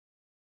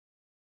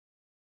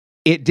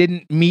 It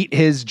didn't meet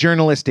his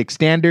journalistic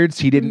standards.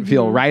 He didn't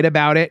feel right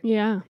about it.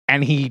 Yeah.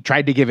 And he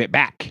tried to give it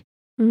back.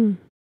 The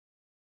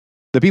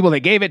people that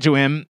gave it to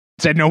him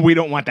said, no, we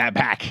don't want that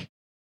back.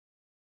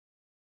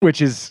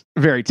 Which is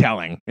very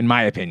telling, in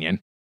my opinion.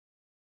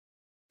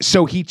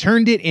 So he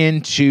turned it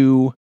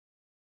into,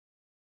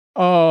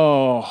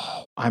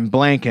 I'm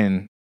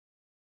blanking.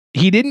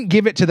 He didn't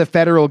give it to the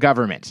federal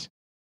government.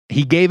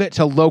 He gave it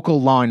to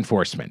local law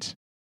enforcement.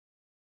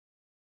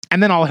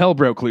 And then all hell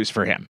broke loose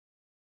for him.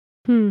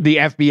 The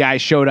FBI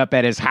showed up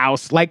at his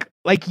house like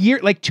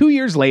 2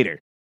 years later,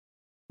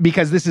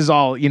 because this is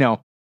all,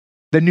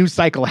 the news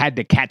cycle had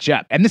to catch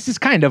up. And this is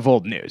kind of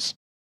old news.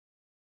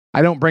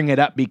 I don't bring it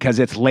up because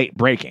it's late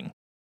breaking,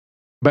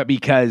 but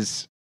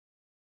because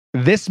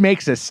this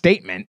makes a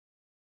statement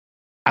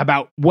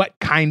about what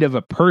kind of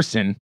a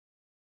person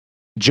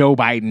Joe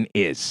Biden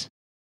is.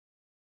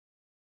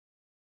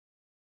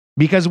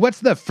 Because what's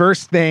the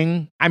first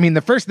thing? I mean,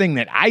 the first thing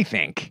that I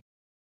think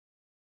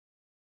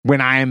when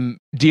I'm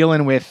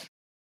dealing with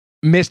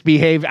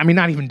misbehaved, I mean,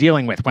 not even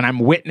dealing with, when I'm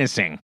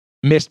witnessing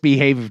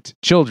misbehaved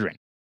children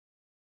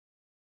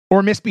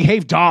or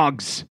misbehaved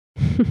dogs,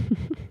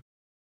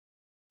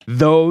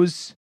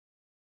 those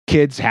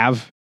kids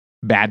have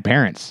bad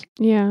parents.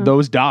 Yeah.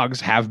 Those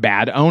dogs have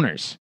bad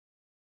owners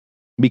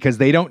because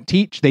they don't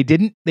teach. They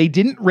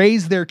didn't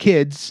raise their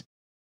kids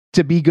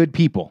to be good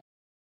people.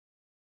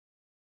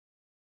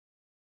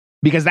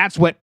 Because that's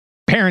what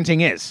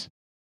parenting is.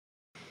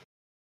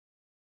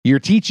 You're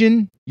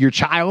teaching your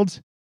child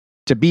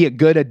to be a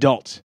good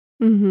adult.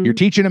 You're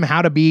teaching them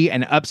how to be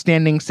an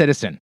upstanding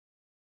citizen.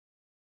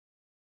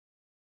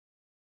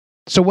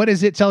 So what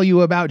does it tell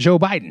you about Joe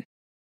Biden?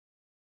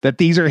 That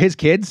these are his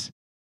kids?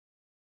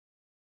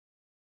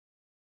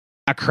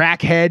 A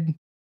crackhead,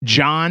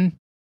 John,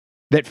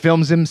 that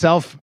films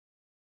himself,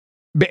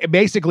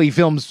 basically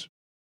films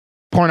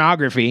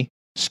pornography,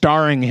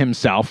 starring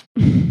himself.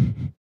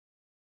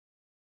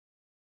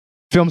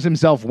 Films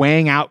himself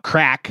weighing out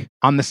crack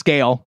on the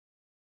scale,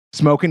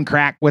 smoking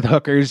crack with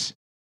hookers,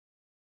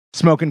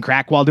 smoking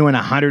crack while doing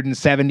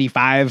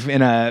 175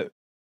 in a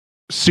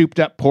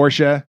souped up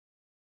Porsche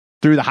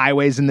through the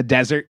highways in the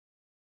desert.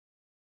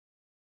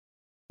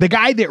 The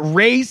guy that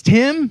raised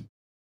him,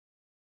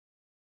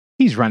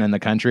 he's running the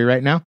country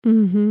right now.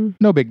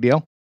 No big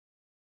deal.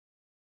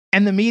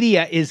 And the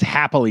media is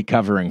happily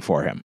covering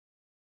for him.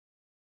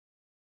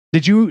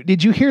 Did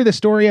you hear the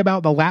story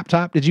about the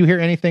laptop? Did you hear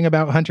anything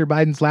about Hunter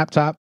Biden's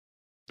laptop?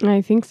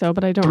 I think so,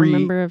 but I don't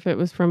remember if it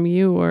was from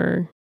you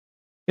or...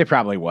 It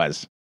probably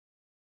was.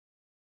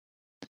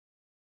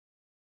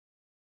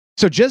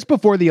 So just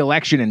before the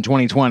election in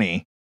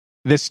 2020,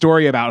 this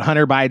story about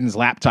Hunter Biden's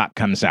laptop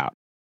comes out.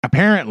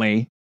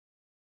 Apparently,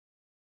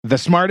 the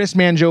smartest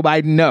man Joe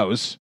Biden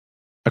knows,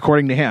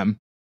 according to him,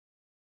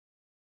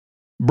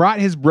 brought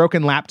his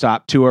broken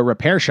laptop to a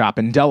repair shop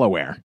in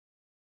Delaware.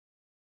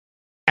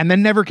 and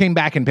then never came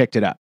back and picked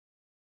it up.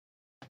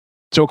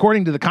 So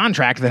according to the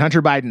contract that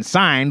Hunter Biden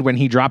signed when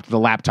he dropped the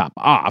laptop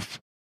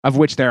off, of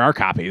which there are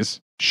copies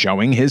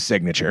showing his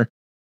signature,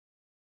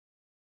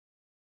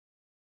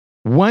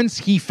 once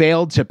he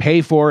failed to pay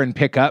for and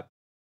pick up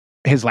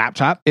his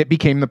laptop, it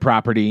became the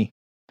property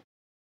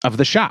of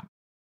the shop.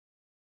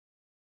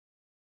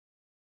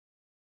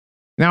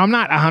 Now, I'm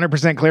not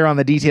 100% clear on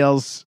the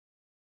details,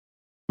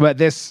 but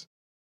this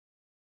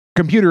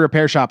computer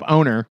repair shop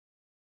owner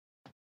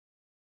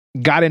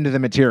got into the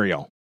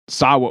material,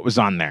 saw what was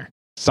on there,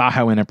 saw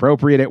how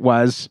inappropriate it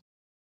was,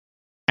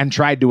 and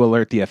tried to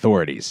alert the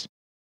authorities.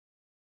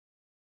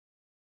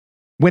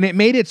 When it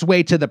made its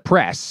way to the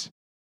press,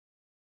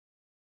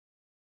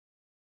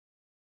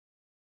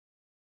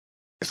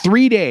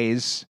 3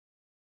 days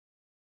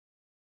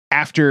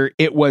after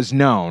it was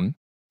known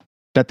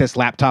that this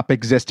laptop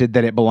existed,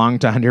 that it belonged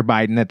to Hunter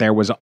Biden, that there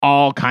was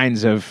all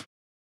kinds of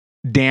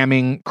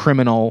damning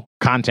criminal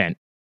content.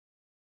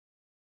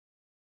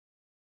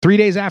 3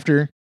 days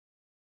after,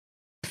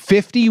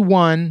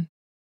 51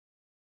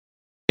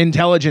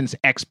 intelligence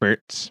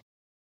experts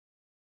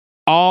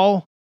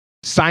all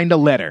signed a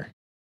letter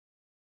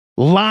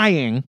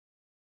lying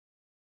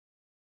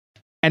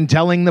and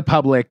telling the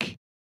public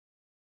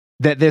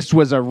that this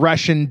was a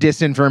Russian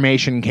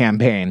disinformation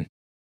campaign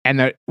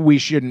and that we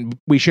shouldn't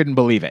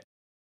believe it.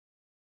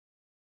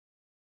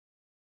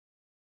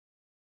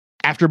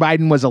 After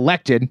Biden was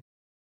elected,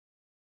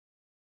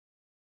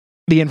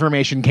 the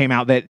information came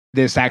out that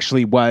this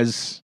actually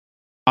was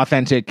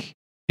authentic.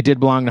 It did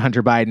belong to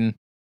Hunter Biden.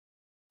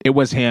 It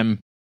was him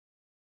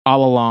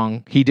all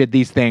along. He did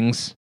these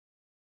things.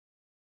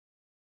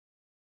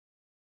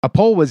 A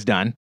poll was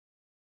done,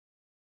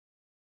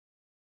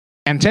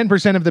 and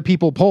 10% of the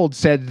people polled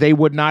said they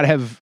would not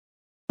have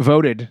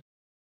voted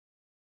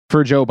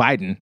for Joe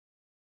Biden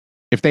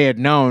if they had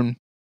known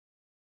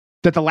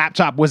that the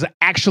laptop was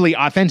actually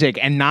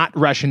authentic and not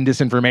Russian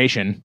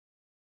disinformation,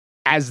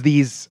 as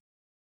these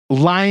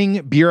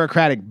lying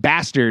bureaucratic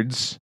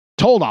bastards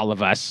told all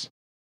of us,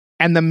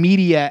 and the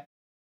media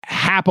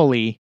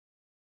happily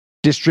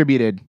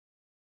distributed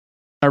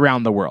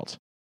around the world.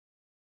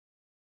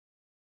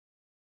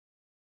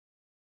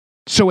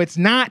 So it's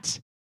not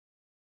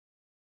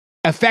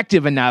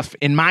effective enough,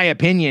 in my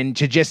opinion,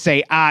 to just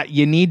say,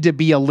 you need to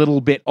be a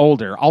little bit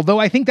older. Although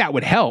I think that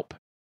would help.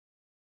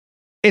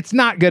 It's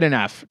not good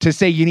enough to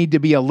say you need to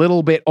be a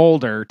little bit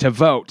older to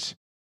vote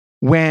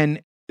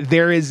when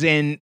there is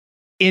an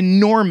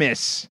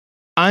enormous,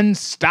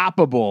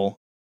 unstoppable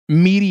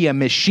media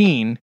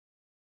machine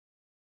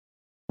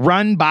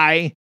run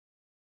by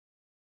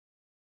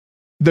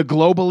the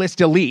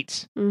globalist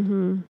elite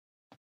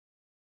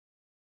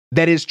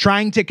that is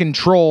trying to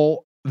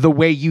control the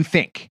way you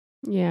think.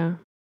 Yeah.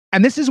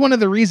 And this is one of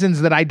the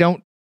reasons that I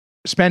don't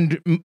spend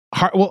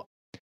well,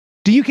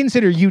 do you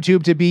consider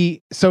YouTube to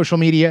be social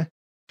media?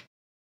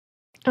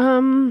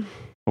 Oh,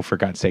 for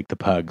God's sake, the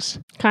pugs.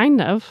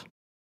 Kind of.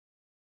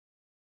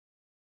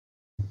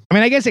 I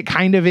mean, I guess it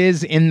kind of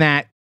is in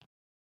that,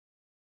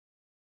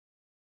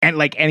 and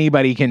like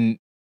anybody can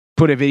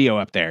put a video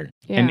up there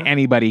and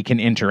anybody can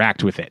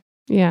interact with it.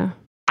 Yeah.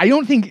 I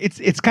don't think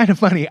it's kind of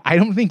funny. I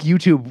don't think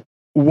YouTube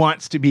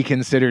wants to be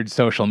considered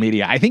social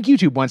media. I think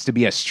YouTube wants to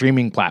be a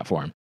streaming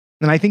platform.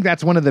 And I think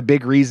that's one of the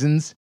big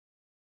reasons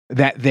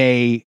that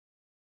they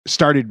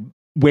started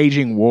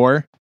waging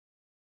war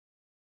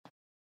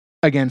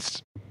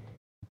against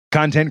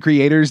content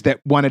creators that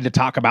wanted to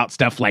talk about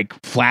stuff like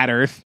flat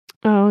Earth.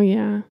 Oh,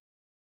 yeah.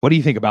 What do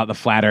you think about the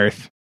flat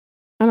Earth?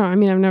 I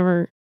mean, I've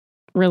never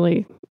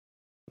really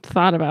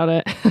thought about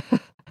it.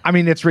 I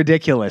mean, it's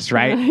ridiculous,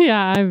 right?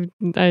 Yeah.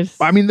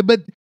 I mean,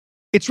 but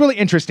it's really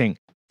interesting.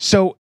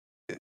 So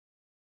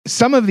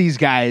some of these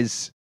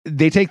guys,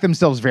 they take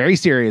themselves very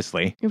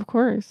seriously. Of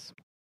course.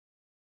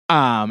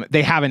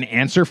 They have an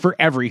answer for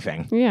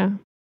everything. Yeah.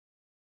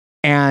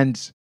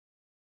 And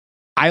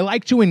I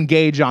like to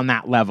engage on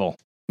that level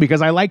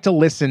because I like to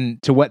listen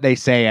to what they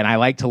say and I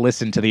like to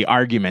listen to the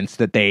arguments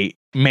that they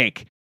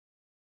make.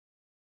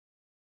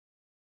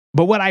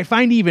 But what I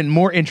find even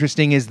more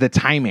interesting is the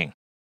timing.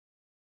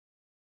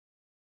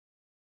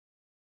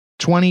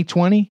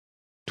 2020,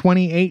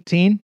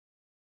 2018.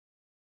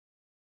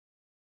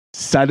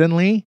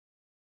 Suddenly,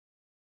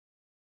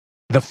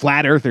 the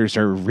flat earthers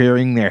are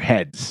rearing their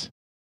heads.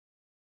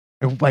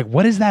 Like,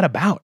 what is that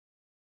about?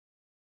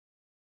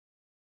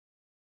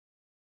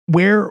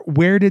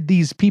 Where did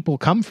these people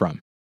come from?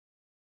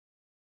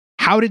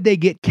 How did they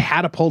get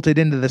catapulted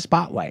into the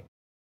spotlight?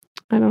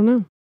 I don't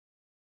know.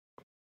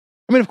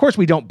 I mean, of course,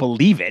 we don't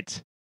believe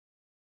it.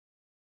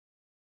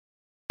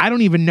 I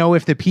don't even know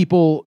if the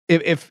people,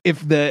 if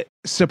the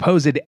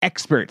supposed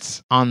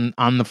experts on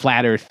the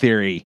flat earth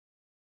theory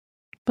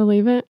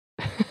believe it.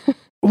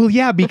 Well,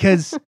 yeah,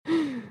 because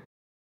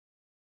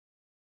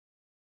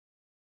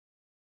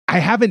I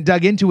haven't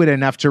dug into it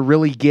enough to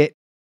really get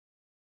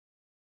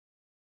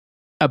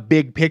a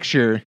big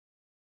picture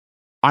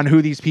on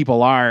who these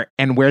people are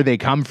and where they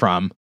come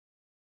from.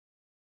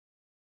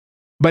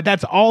 But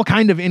that's all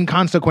kind of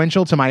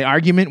inconsequential to my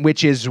argument,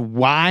 which is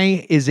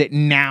why is it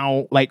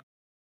now, like,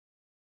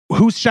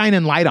 who's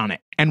shining light on it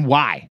and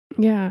why?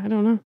 Yeah, I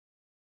don't know.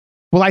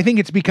 Well, I think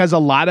it's because a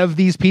lot of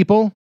the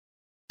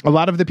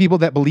people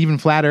that believe in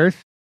flat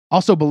Earth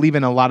also believe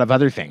in a lot of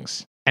other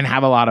things and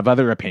have a lot of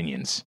other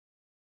opinions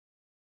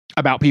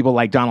about people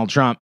like Donald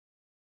Trump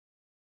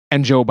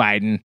and Joe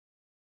Biden.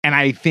 And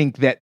I think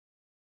that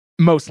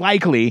most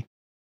likely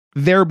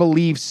their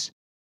beliefs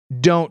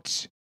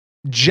don't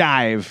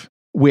jive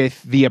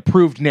with the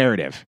approved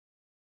narrative.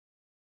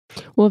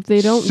 Well, if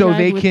they don't So jive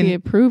they with can- the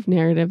approved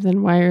narrative,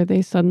 then why are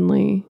they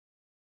suddenly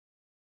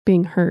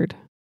being heard?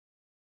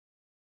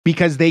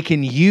 Because they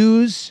can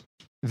use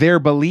their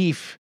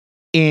belief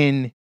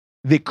in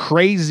the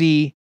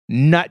crazy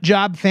nut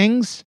job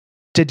things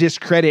to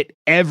discredit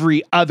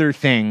every other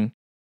thing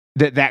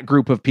that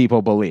group of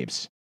people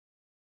believes.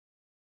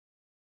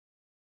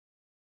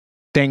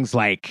 Things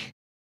like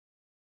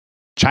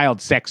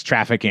child sex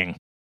trafficking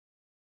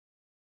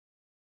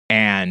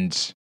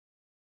and,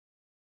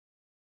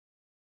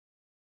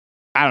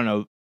 I don't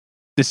know,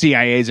 the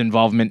CIA's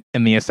involvement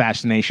in the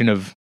assassination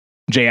of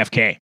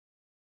JFK,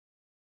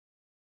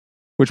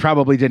 which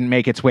probably didn't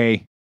make its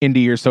way into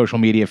your social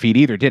media feed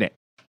either, did it?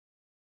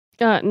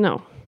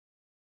 No.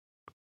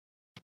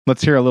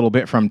 Let's hear a little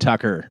bit from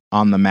Tucker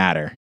on the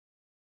matter.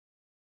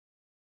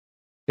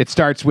 It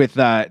starts with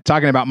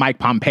talking about Mike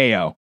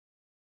Pompeo,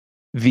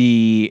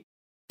 the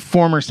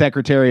former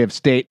Secretary of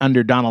State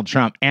under Donald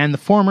Trump and the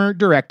former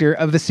director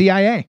of the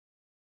CIA.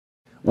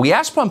 We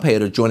asked Pompeo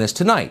to join us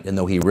tonight, and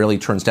though he rarely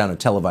turns down a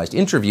televised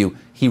interview,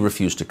 he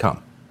refused to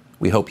come.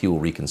 We hope he will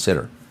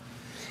reconsider.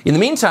 In the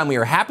meantime, we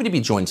are happy to be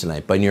joined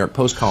tonight by New York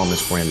Post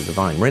columnist Miranda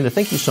Devine. Miranda,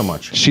 thank you so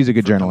much. She's a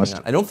good journalist.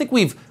 I don't think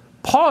we've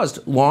paused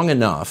long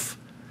enough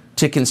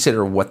to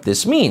consider what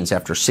this means.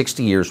 After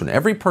 60 years, when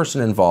every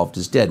person involved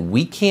is dead,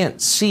 we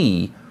can't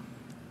see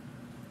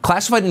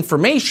classified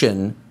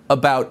information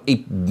about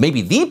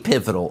maybe the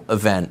pivotal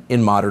event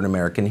in modern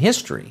American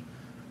history.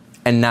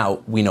 And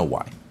now we know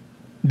why.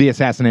 The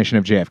assassination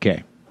of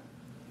JFK.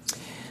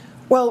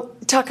 Well,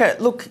 Tucker,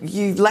 look,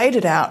 you laid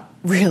it out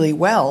really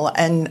well.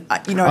 And,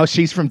 Oh,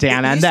 she's from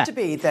down under. It under. used to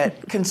be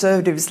that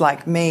conservatives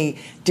like me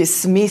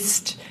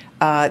dismissed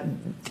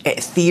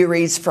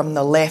theories from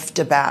the left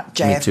about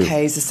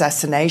JFK's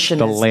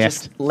assassination as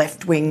just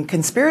left-wing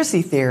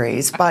conspiracy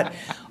theories. But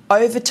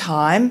over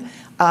time,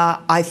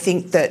 I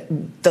think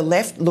that the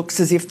left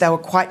looks as if they were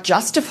quite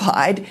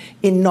justified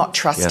in not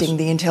trusting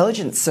the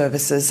intelligence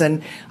services.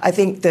 And I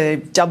think the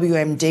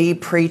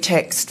WMD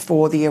pretext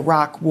for the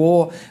Iraq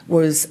War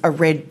was a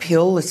red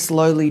pill, a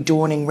slowly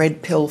dawning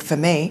red pill for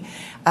me.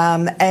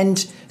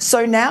 And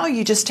so now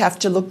you just have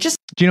to look. Do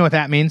you know what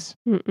that means?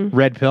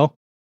 Red pill?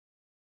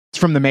 It's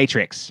from The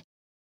Matrix.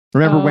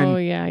 Remember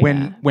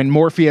when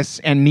Morpheus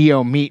and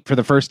Neo meet for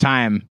the first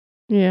time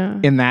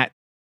in that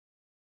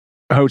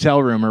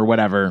hotel room or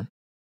whatever?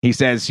 He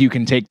says you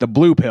can take the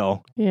blue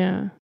pill.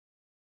 Yeah.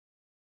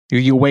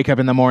 You wake up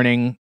in the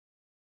morning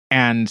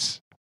and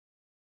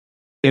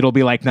it'll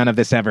be like none of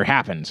this ever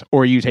happened.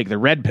 Or you take the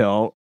red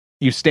pill,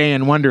 you stay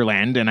in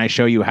Wonderland, and I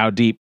show you how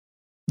deep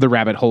the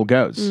rabbit hole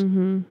goes.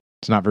 Mm-hmm.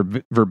 It's not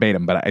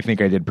verbatim, but I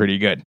think I did pretty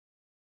good.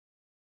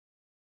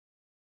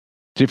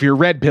 So if you're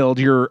red pilled,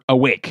 you're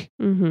awake.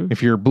 Mm-hmm.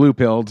 If you're blue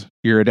pilled,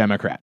 you're a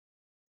Democrat.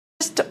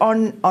 Just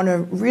on a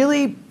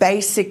really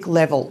basic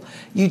level,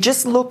 you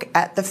just look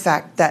at the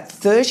fact that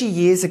 30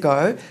 years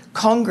ago,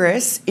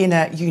 Congress, in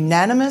a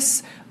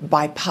unanimous,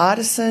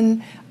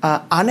 bipartisan,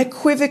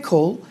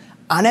 unequivocal,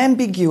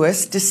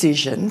 unambiguous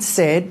decision,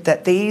 said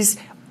that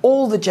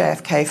all the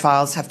JFK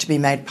files have to be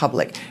made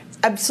public.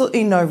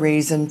 Absolutely no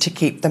reason to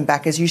keep them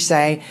back. As you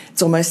say,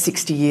 it's almost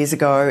 60 years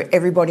ago.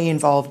 Everybody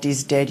involved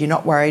is dead. You're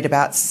not worried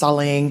about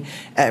sullying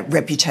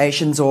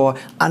reputations or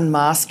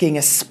unmasking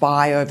a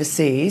spy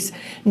overseas.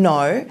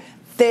 No,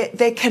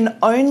 there can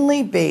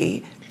only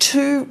be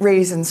two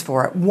reasons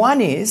for it. One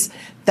is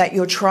that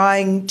you're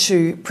trying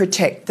to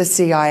protect the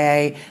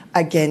CIA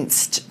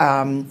against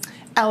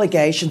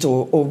allegations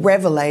or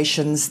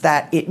revelations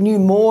that it knew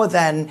more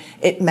than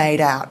it made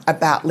out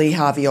about Lee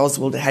Harvey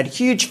Oswald. It had a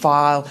huge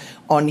file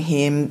on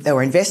him. They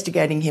were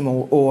investigating him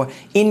or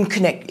in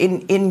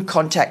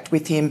contact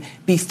with him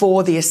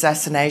before the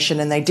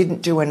assassination, and they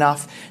didn't do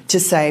enough to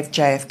save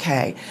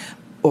JFK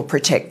or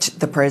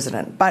protect the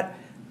president. But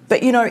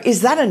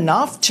is that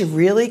enough to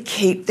really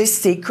keep this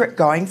secret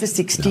going for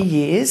 60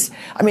 years?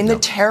 I mean, the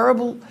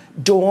terrible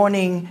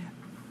dawning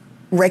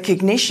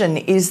recognition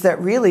is that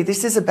really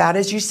this is about,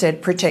 as you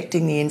said,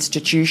 protecting the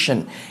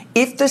institution.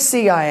 If the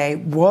CIA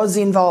was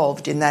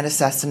involved in that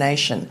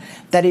assassination,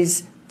 that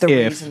is the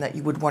reason that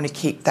you would want to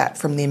keep that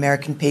from the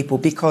American people,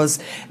 because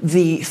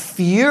the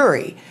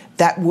fury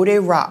that would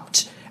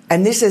erupt,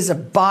 and this is a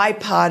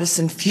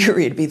bipartisan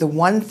fury, it'd be the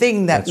one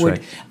thing that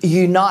would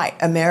unite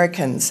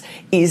Americans,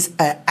 is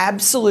an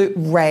absolute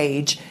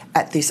rage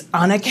at this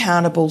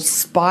unaccountable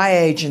spy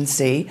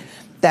agency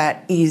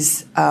that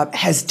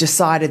has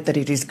decided that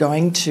it is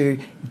going to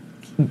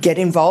get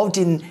involved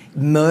in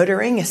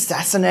murdering,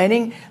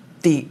 assassinating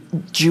the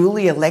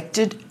duly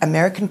elected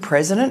American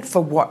president?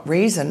 For what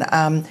reason?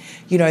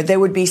 There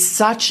would be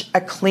such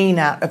a clean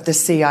out of the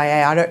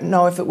CIA. I don't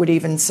know if it would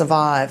even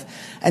survive.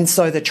 And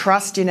so the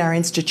trust in our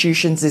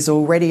institutions is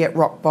already at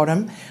rock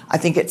bottom. I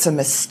think it's a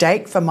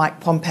mistake for Mike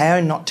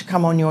Pompeo not to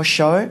come on your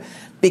show,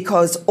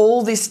 because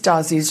all this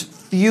does is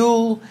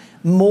fuel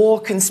more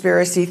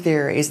conspiracy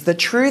theories. The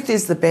truth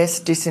is the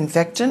best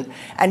disinfectant.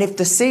 And if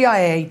the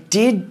CIA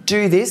did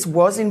do this,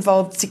 was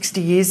involved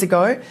 60 years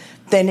ago,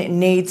 then it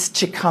needs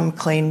to come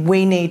clean.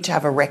 We need to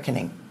have a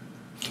reckoning.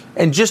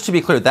 And just to be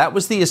clear, that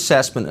was the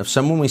assessment of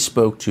someone we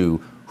spoke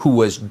to who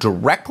was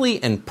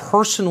directly and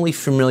personally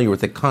familiar with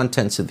the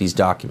contents of these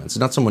documents. It's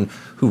not someone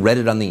who read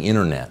it on the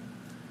internet.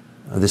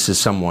 This is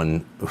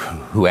someone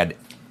who had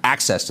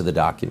access to the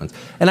documents.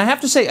 And I have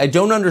to say, I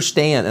don't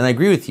understand, and I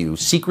agree with you,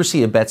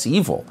 secrecy abets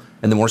evil.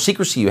 And the more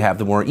secrecy you have,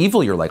 the more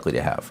evil you're likely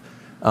to have.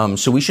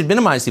 So we should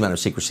minimize the amount of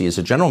secrecy as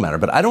a general matter.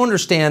 But I don't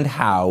understand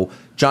how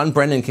John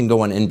Brennan can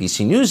go on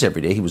NBC News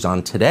every day, he was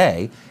on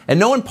today, and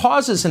no one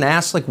pauses and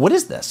asks, like, what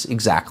is this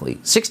exactly?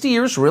 60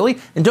 years, really?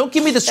 And don't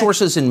give me the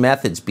sources and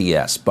methods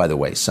BS, by the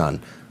way,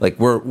 son. Like,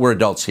 we're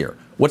adults here.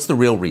 What's the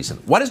real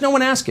reason? Why does no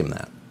one ask him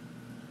that?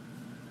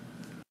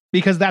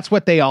 Because that's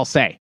what they all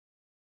say.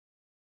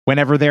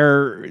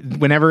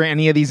 Whenever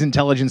any of these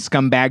intelligence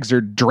scumbags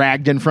are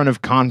dragged in front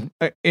of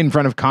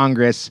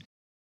Congress,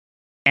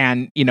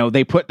 and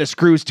they put the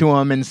screws to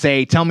them and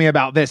say, "Tell me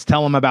about this,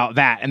 tell them about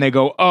that," and they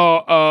go,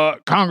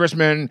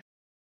 Congressman,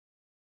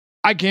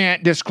 I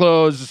can't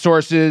disclose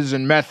sources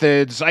and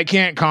methods. I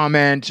can't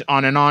comment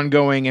on an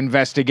ongoing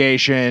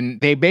investigation.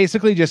 They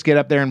basically just get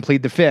up there and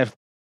plead the fifth,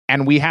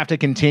 and we have to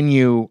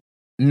continue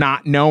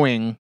not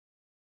knowing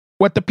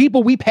what the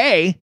people we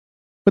pay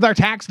with our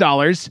tax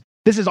dollars.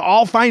 This is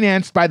all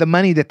financed by the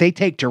money that they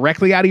take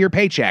directly out of your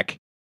paycheck.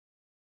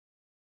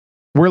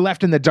 We're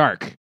left in the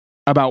dark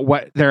about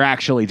what they're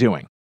actually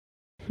doing.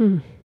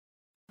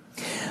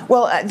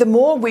 Well, the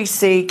more we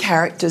see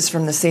characters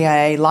from the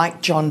CIA,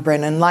 like John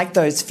Brennan, like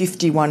those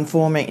 51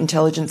 former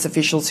intelligence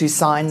officials who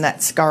signed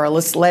that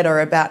scurrilous letter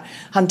about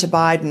Hunter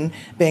Biden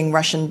being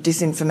Russian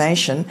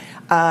disinformation,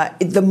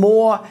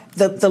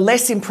 the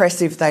less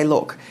impressive they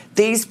look.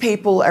 These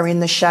people are in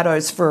the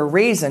shadows for a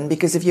reason,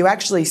 because if you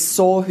actually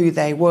saw who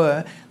they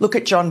were, look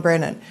at John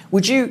Brennan.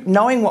 Would you,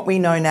 knowing what we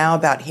know now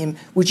about him,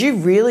 would you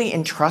really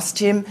entrust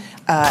him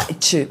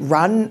to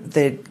run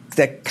the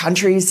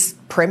country's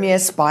premier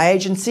spy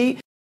agency?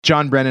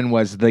 John Brennan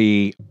was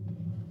the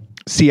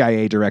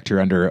CIA director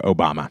under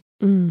Obama.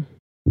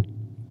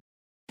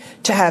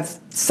 To have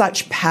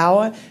such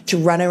power to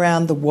run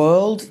around the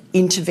world,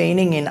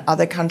 intervening in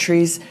other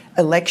countries'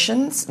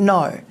 elections?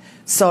 No.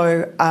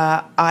 So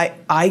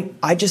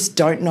I just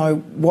don't know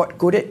what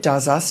good it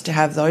does us to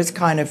have those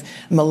kind of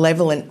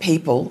malevolent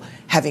people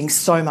having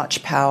so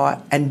much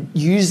power and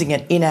using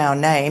it in our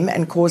name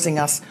and causing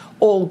us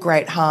all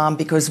great harm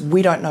because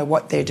we don't know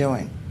what they're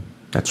doing.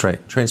 That's right.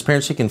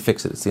 Transparency can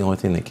fix it. It's the only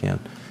thing that can.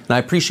 And I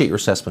appreciate your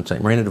assessment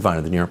tonight. Marina Devine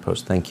of the New York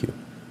Post, thank you.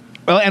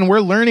 Well, and we're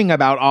learning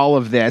about all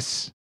of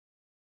this.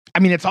 I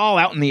mean, it's all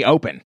out in the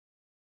open.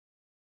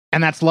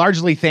 And that's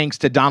largely thanks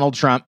to Donald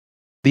Trump,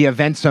 the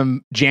events of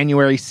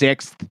January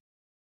 6th,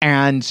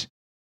 and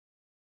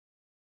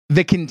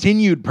the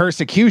continued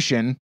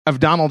persecution of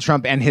Donald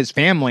Trump and his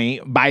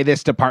family by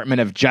this Department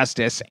of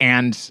Justice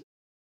and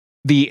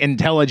the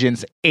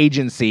intelligence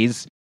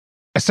agencies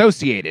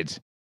associated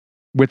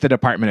with the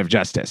Department of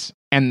Justice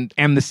and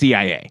the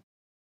CIA.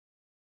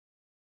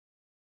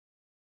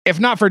 If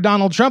not for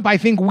Donald Trump, I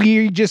think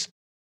we just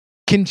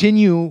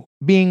continue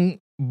being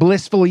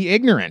blissfully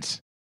ignorant.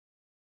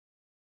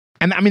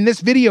 And I mean, this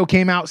video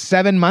came out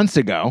 7 months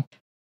ago,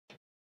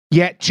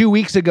 yet 2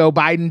 weeks ago,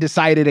 Biden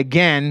decided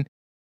again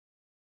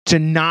to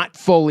not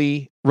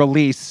fully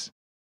release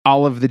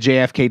all of the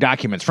JFK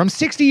documents from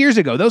 60 years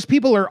ago. Those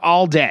people are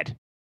all dead.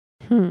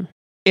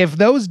 If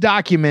those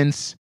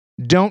documents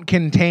don't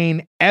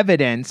contain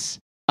evidence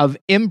of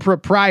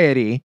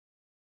impropriety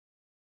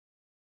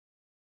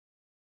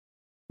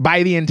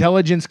by the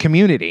intelligence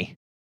community,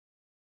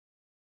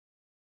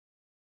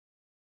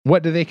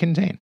 what do they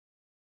contain?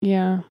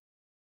 Yeah.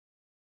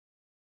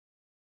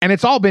 And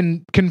it's all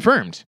been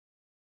confirmed.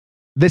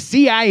 The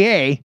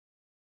CIA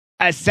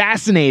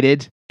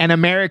assassinated an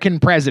American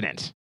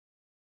president.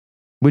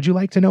 Would you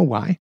like to know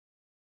why?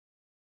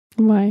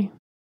 Why?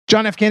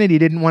 John F. Kennedy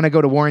didn't want to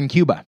go to war in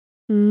Cuba.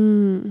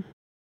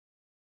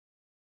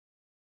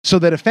 So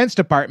the Defense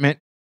Department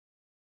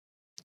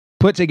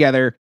put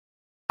together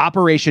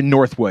Operation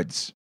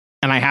Northwoods.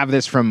 And I have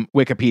this from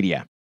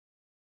Wikipedia.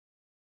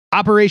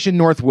 Operation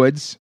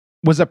Northwoods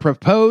was a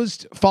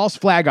proposed false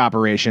flag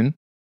operation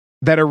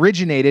that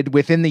originated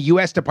within the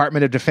U.S.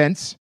 Department of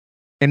Defense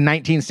in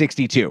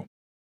 1962.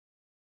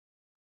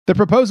 The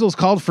proposals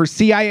called for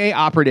CIA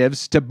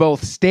operatives to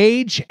both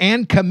stage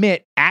and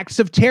commit acts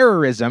of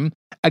terrorism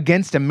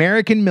against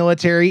American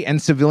military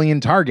and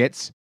civilian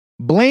targets,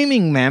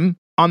 blaming them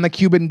on the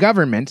Cuban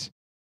government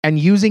and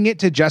using it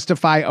to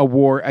justify a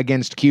war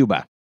against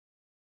Cuba.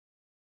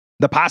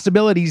 The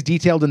possibilities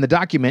detailed in the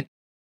document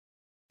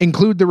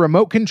include the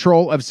remote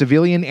control of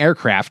civilian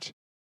aircraft,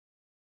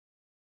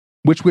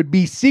 which would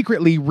be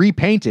secretly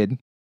repainted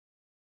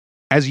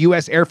as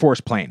U.S. Air Force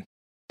plane.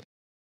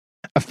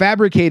 A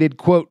fabricated,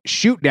 quote,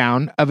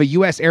 shoot-down of a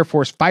U.S. Air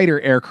Force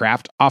fighter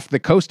aircraft off the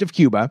coast of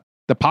Cuba,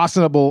 the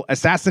possible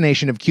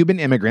assassination of Cuban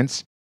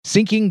immigrants,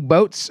 sinking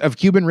boats of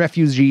Cuban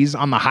refugees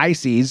on the high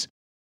seas,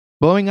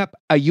 blowing up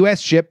a U.S.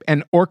 ship,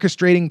 and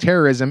orchestrating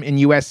terrorism in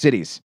U.S.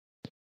 cities.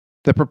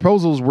 The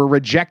proposals were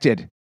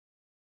rejected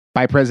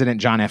by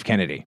President John F.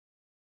 Kennedy.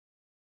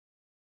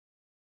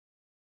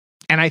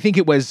 And I think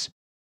it was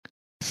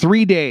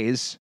 3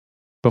 days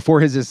before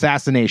his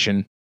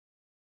assassination,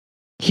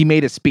 he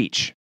made a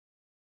speech.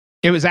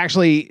 It was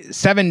actually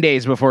 7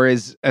 days before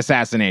his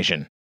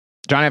assassination.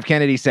 John F.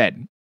 Kennedy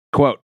said,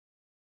 quote,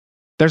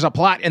 "There's a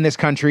plot in this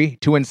country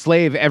to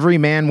enslave every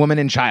man, woman,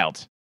 and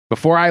child.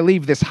 Before I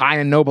leave this high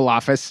and noble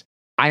office,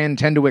 I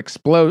intend to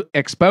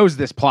expose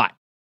this plot.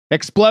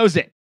 Expose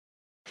it."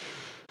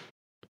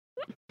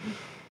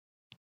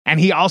 And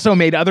he also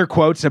made other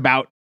quotes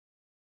about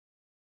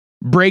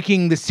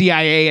breaking the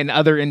CIA and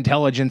other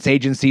intelligence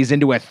agencies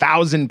into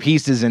 1,000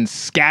 pieces and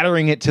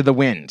scattering it to the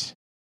wind.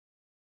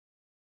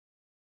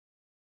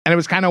 And it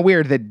was kind of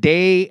weird. The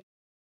day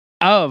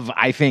of,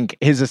 I think,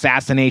 his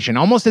assassination,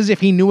 almost as if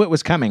he knew it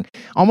was coming,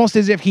 almost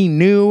as if he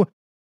knew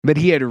that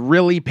he had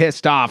really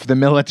pissed off the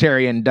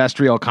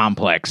military-industrial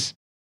complex.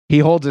 He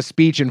holds a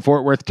speech in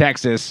Fort Worth,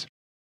 Texas,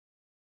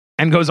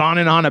 and goes on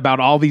and on about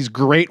all these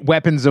great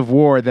weapons of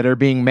war that are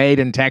being made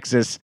in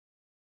Texas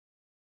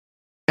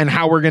and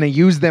how we're going to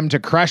use them to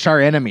crush our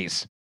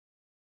enemies.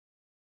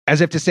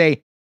 As if to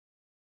say,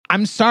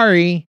 I'm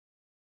sorry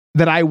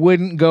that I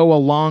wouldn't go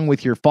along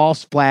with your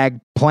false flag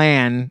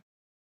plan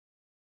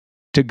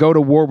to go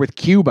to war with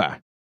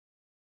Cuba.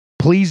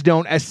 Please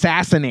don't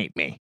assassinate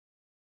me.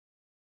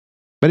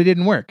 But it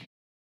didn't work.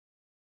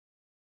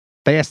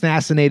 They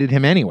assassinated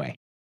him anyway.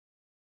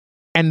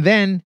 And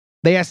then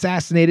they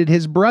assassinated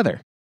his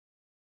brother.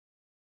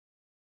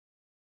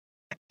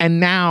 And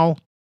now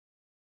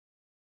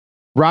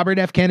Robert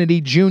F.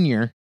 Kennedy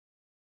Jr.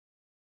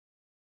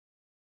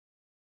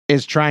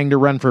 is trying to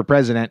run for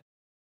president,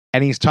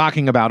 and he's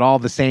talking about all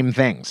the same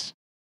things.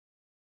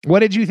 What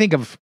did you think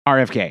of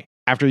RFK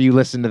after you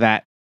listened to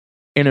that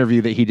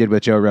interview that he did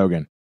with Joe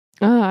Rogan?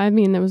 I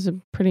mean, that was a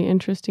pretty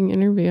interesting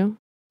interview.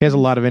 He has a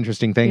lot of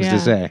interesting things to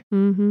say.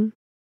 Mm-hmm.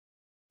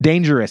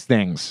 Dangerous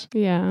things.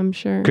 Yeah, I'm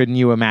sure. Couldn't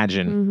you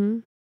imagine? Mm-hmm.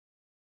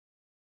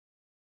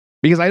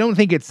 Because I don't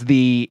think it's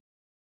the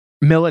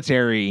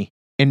military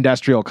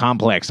industrial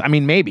complex. I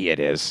mean, maybe it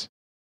is.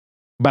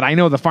 But I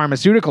know the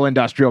pharmaceutical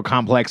industrial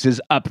complex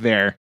is up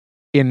there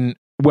in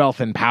wealth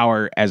and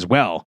power as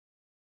well.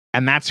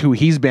 And that's who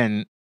he's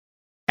been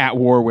at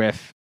war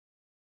with,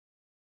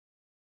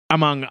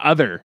 among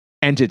other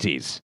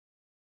entities.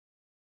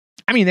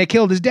 I mean, they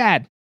killed his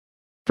dad,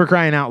 for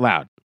crying out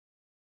loud.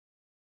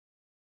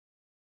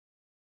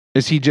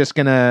 Is he just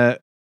gonna...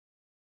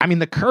 I mean,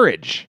 the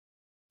courage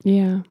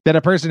that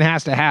a person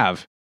has to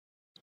have.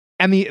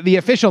 And the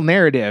official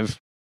narrative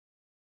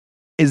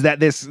is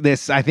that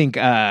this I think,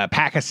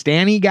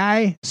 Pakistani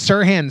guy,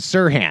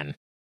 Sirhan,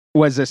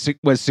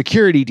 was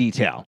security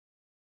detail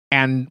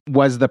and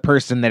was the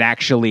person that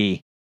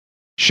actually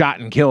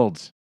shot and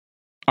killed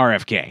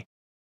RFK.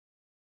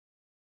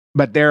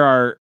 But there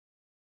are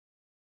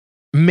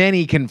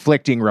many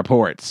conflicting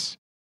reports,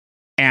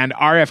 and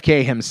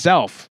RFK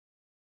himself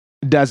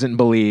doesn't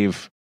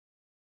believe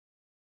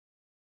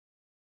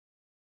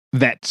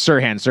that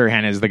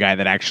Sirhan is the guy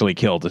that actually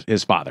killed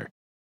his father.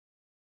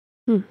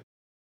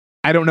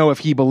 I don't know if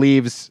he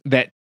believes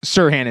that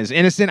Sirhan is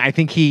innocent. I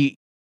think he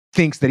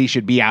thinks that he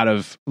should be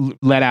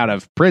let out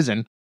of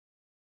prison.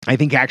 I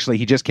think actually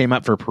he just came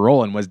up for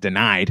parole and was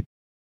denied.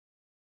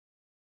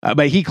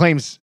 But he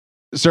claims,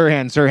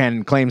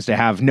 Sirhan claims to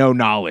have no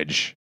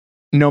knowledge,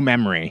 no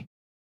memory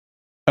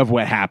of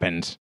what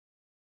happened.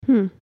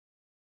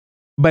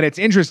 But it's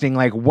interesting,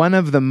 like one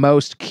of the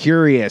most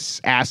curious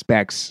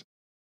aspects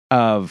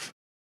of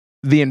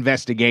the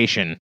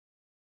investigation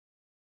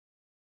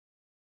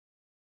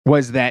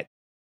was that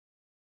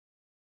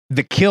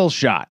the kill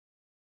shot,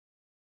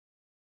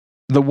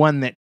 the one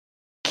that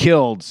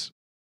killed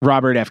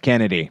Robert F.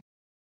 Kennedy,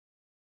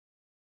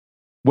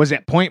 was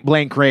at point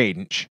blank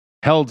range,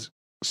 held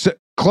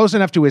close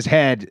enough to his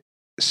head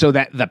so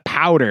that the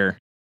powder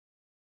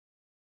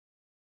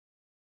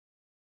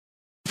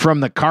from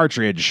the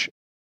cartridge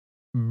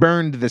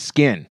burned the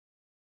skin.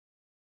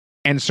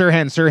 And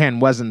Sirhan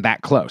wasn't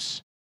that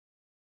close.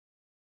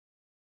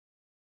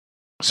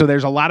 So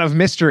there's a lot of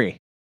mystery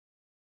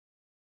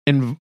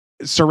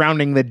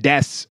surrounding the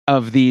deaths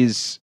of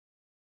these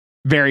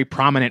very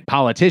prominent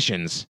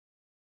politicians.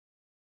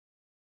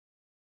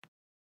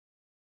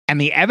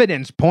 And the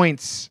evidence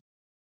points,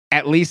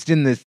 at least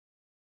in the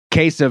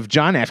case of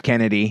John F.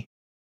 Kennedy,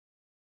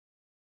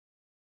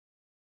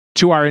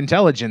 to our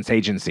intelligence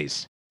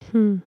agencies.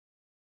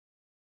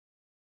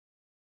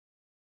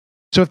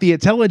 So if the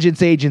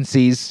intelligence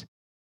agencies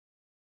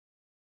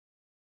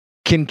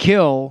can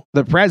kill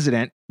the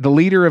president, the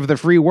leader of the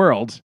free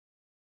world,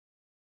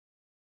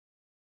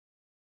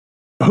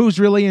 who's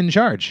really in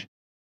charge?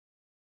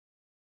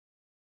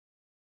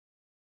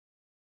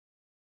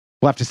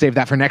 We'll have to save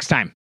that for next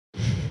time.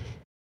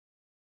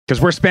 Because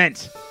we're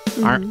spent,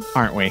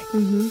 aren't we?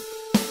 Mm-hmm.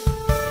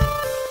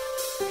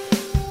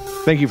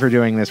 Thank you for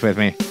doing this with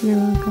me. You're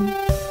welcome.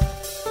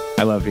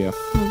 I love you.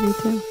 Love you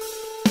too.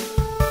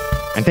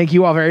 And thank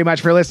you all very much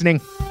for listening.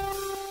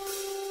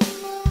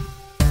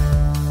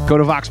 Go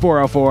to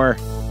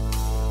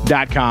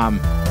vox404.com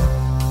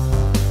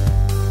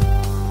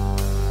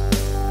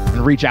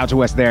and reach out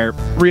to us there.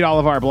 Read all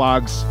of our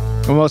blogs.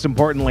 And most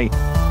importantly,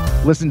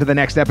 listen to the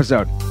next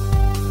episode.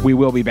 We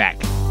will be back.